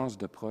une absence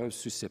de preuve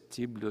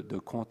susceptible de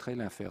contrer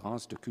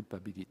l'inférence de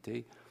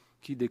culpabilité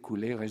qui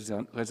découlait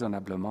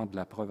raisonnablement de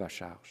la preuve à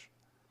charge.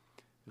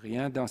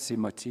 Rien dans ces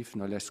motifs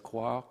ne laisse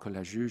croire que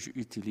la juge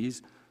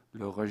utilise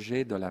le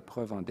rejet de la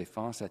preuve en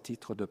défense à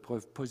titre de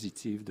preuve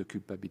positive de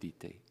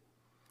culpabilité.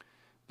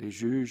 Les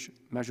juges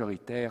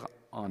majoritaires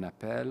en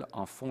appel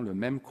en font le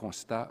même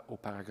constat au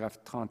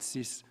paragraphe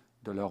 36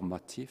 de leur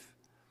motif,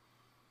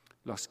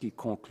 lorsqu'ils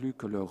concluent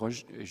que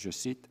je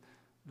cite,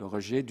 « le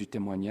rejet du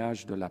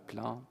témoignage de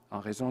l'appelant, en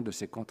raison de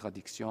ces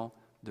contradictions,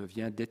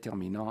 devient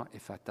déterminant et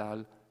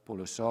fatal pour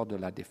le sort de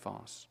la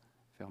défense. »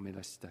 Fermez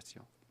la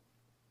citation.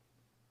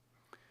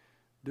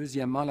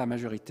 Deuxièmement, la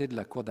majorité de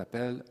la Cour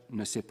d'appel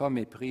ne s'est pas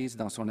méprise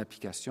dans son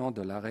application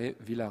de l'arrêt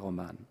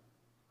Villaromane.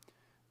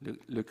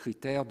 Le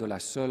critère de la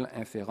seule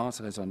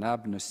inférence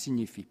raisonnable ne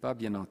signifie pas,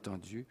 bien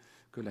entendu,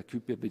 que la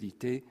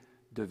culpabilité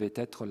devait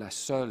être la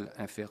seule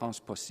inférence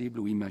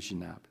possible ou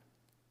imaginable.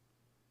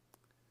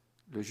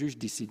 Le juge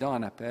dissident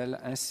en appel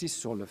insiste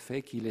sur le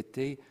fait qu'il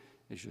était,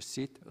 et je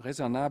cite, «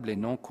 raisonnable et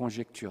non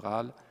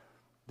conjectural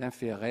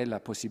d'inférer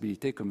la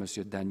possibilité que M.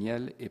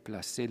 Daniel ait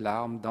placé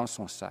l'arme dans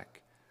son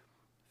sac. »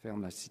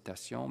 Ferme la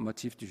citation,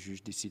 motif du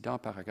juge dissident,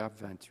 paragraphe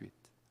 28.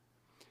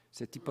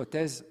 Cette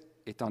hypothèse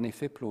est en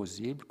effet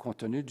plausible compte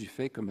tenu du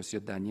fait que M.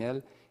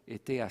 Daniel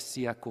était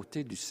assis à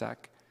côté du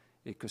sac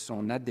et que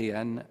son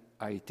ADN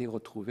a été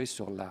retrouvé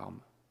sur l'arme.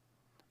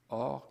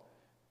 Or,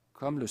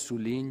 comme le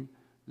souligne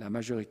la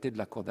majorité de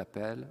la Cour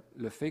d'appel,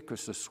 le fait que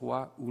ce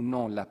soit ou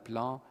non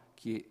l'appelant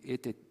qui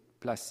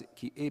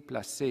ait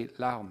placé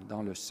l'arme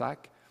dans le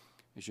sac,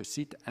 je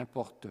cite, «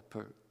 importe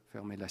peu »,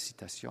 fermez la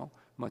citation,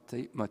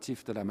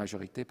 motif de la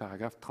majorité,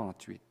 paragraphe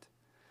 38.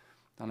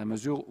 Dans la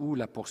mesure où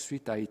la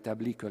poursuite a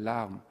établi que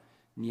l'arme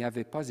n'y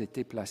avait pas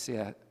été placée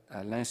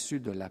à l'insu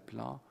de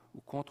l'appelant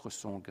ou contre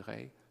son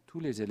gré, tous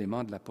les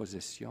éléments de la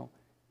possession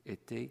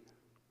étaient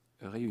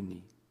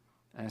réunis.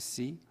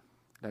 Ainsi,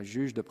 la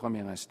juge de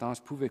première instance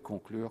pouvait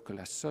conclure que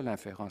la seule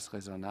inférence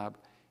raisonnable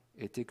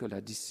était que la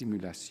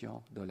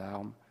dissimulation de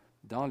l'arme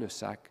dans le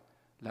sac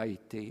l'a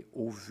été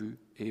au vu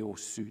et au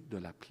su de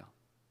l'appelant.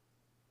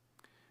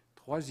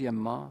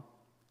 Troisièmement,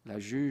 la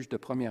juge de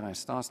première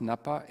instance n'a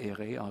pas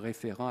erré en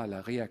référant à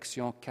la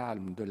réaction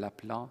calme de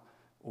l'appelant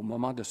au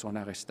moment de son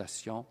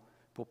arrestation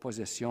pour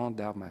possession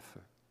d'armes à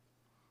feu.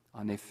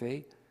 En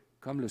effet,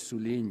 comme le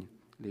soulignent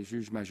les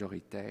juges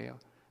majoritaires,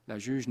 la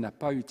juge n'a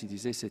pas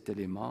utilisé cet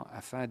élément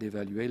afin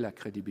d'évaluer la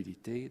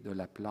crédibilité de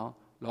l'appelant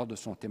lors de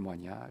son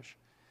témoignage,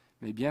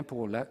 mais bien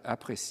pour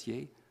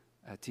apprécier,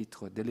 à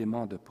titre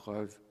d'élément de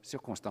preuve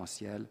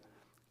circonstancielle,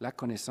 la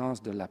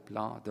connaissance de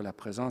l'appelant de la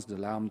présence de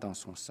l'arme dans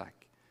son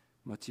sac.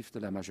 Motif de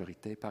la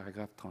majorité,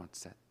 paragraphe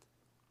 37.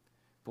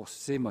 Pour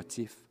ces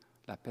motifs,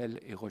 l'appel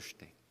est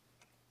rejeté.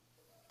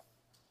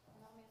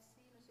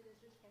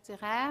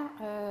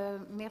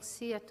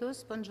 Merci à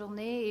tous. Bonne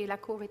journée et la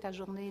Cour est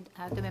adjournée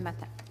à demain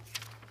matin.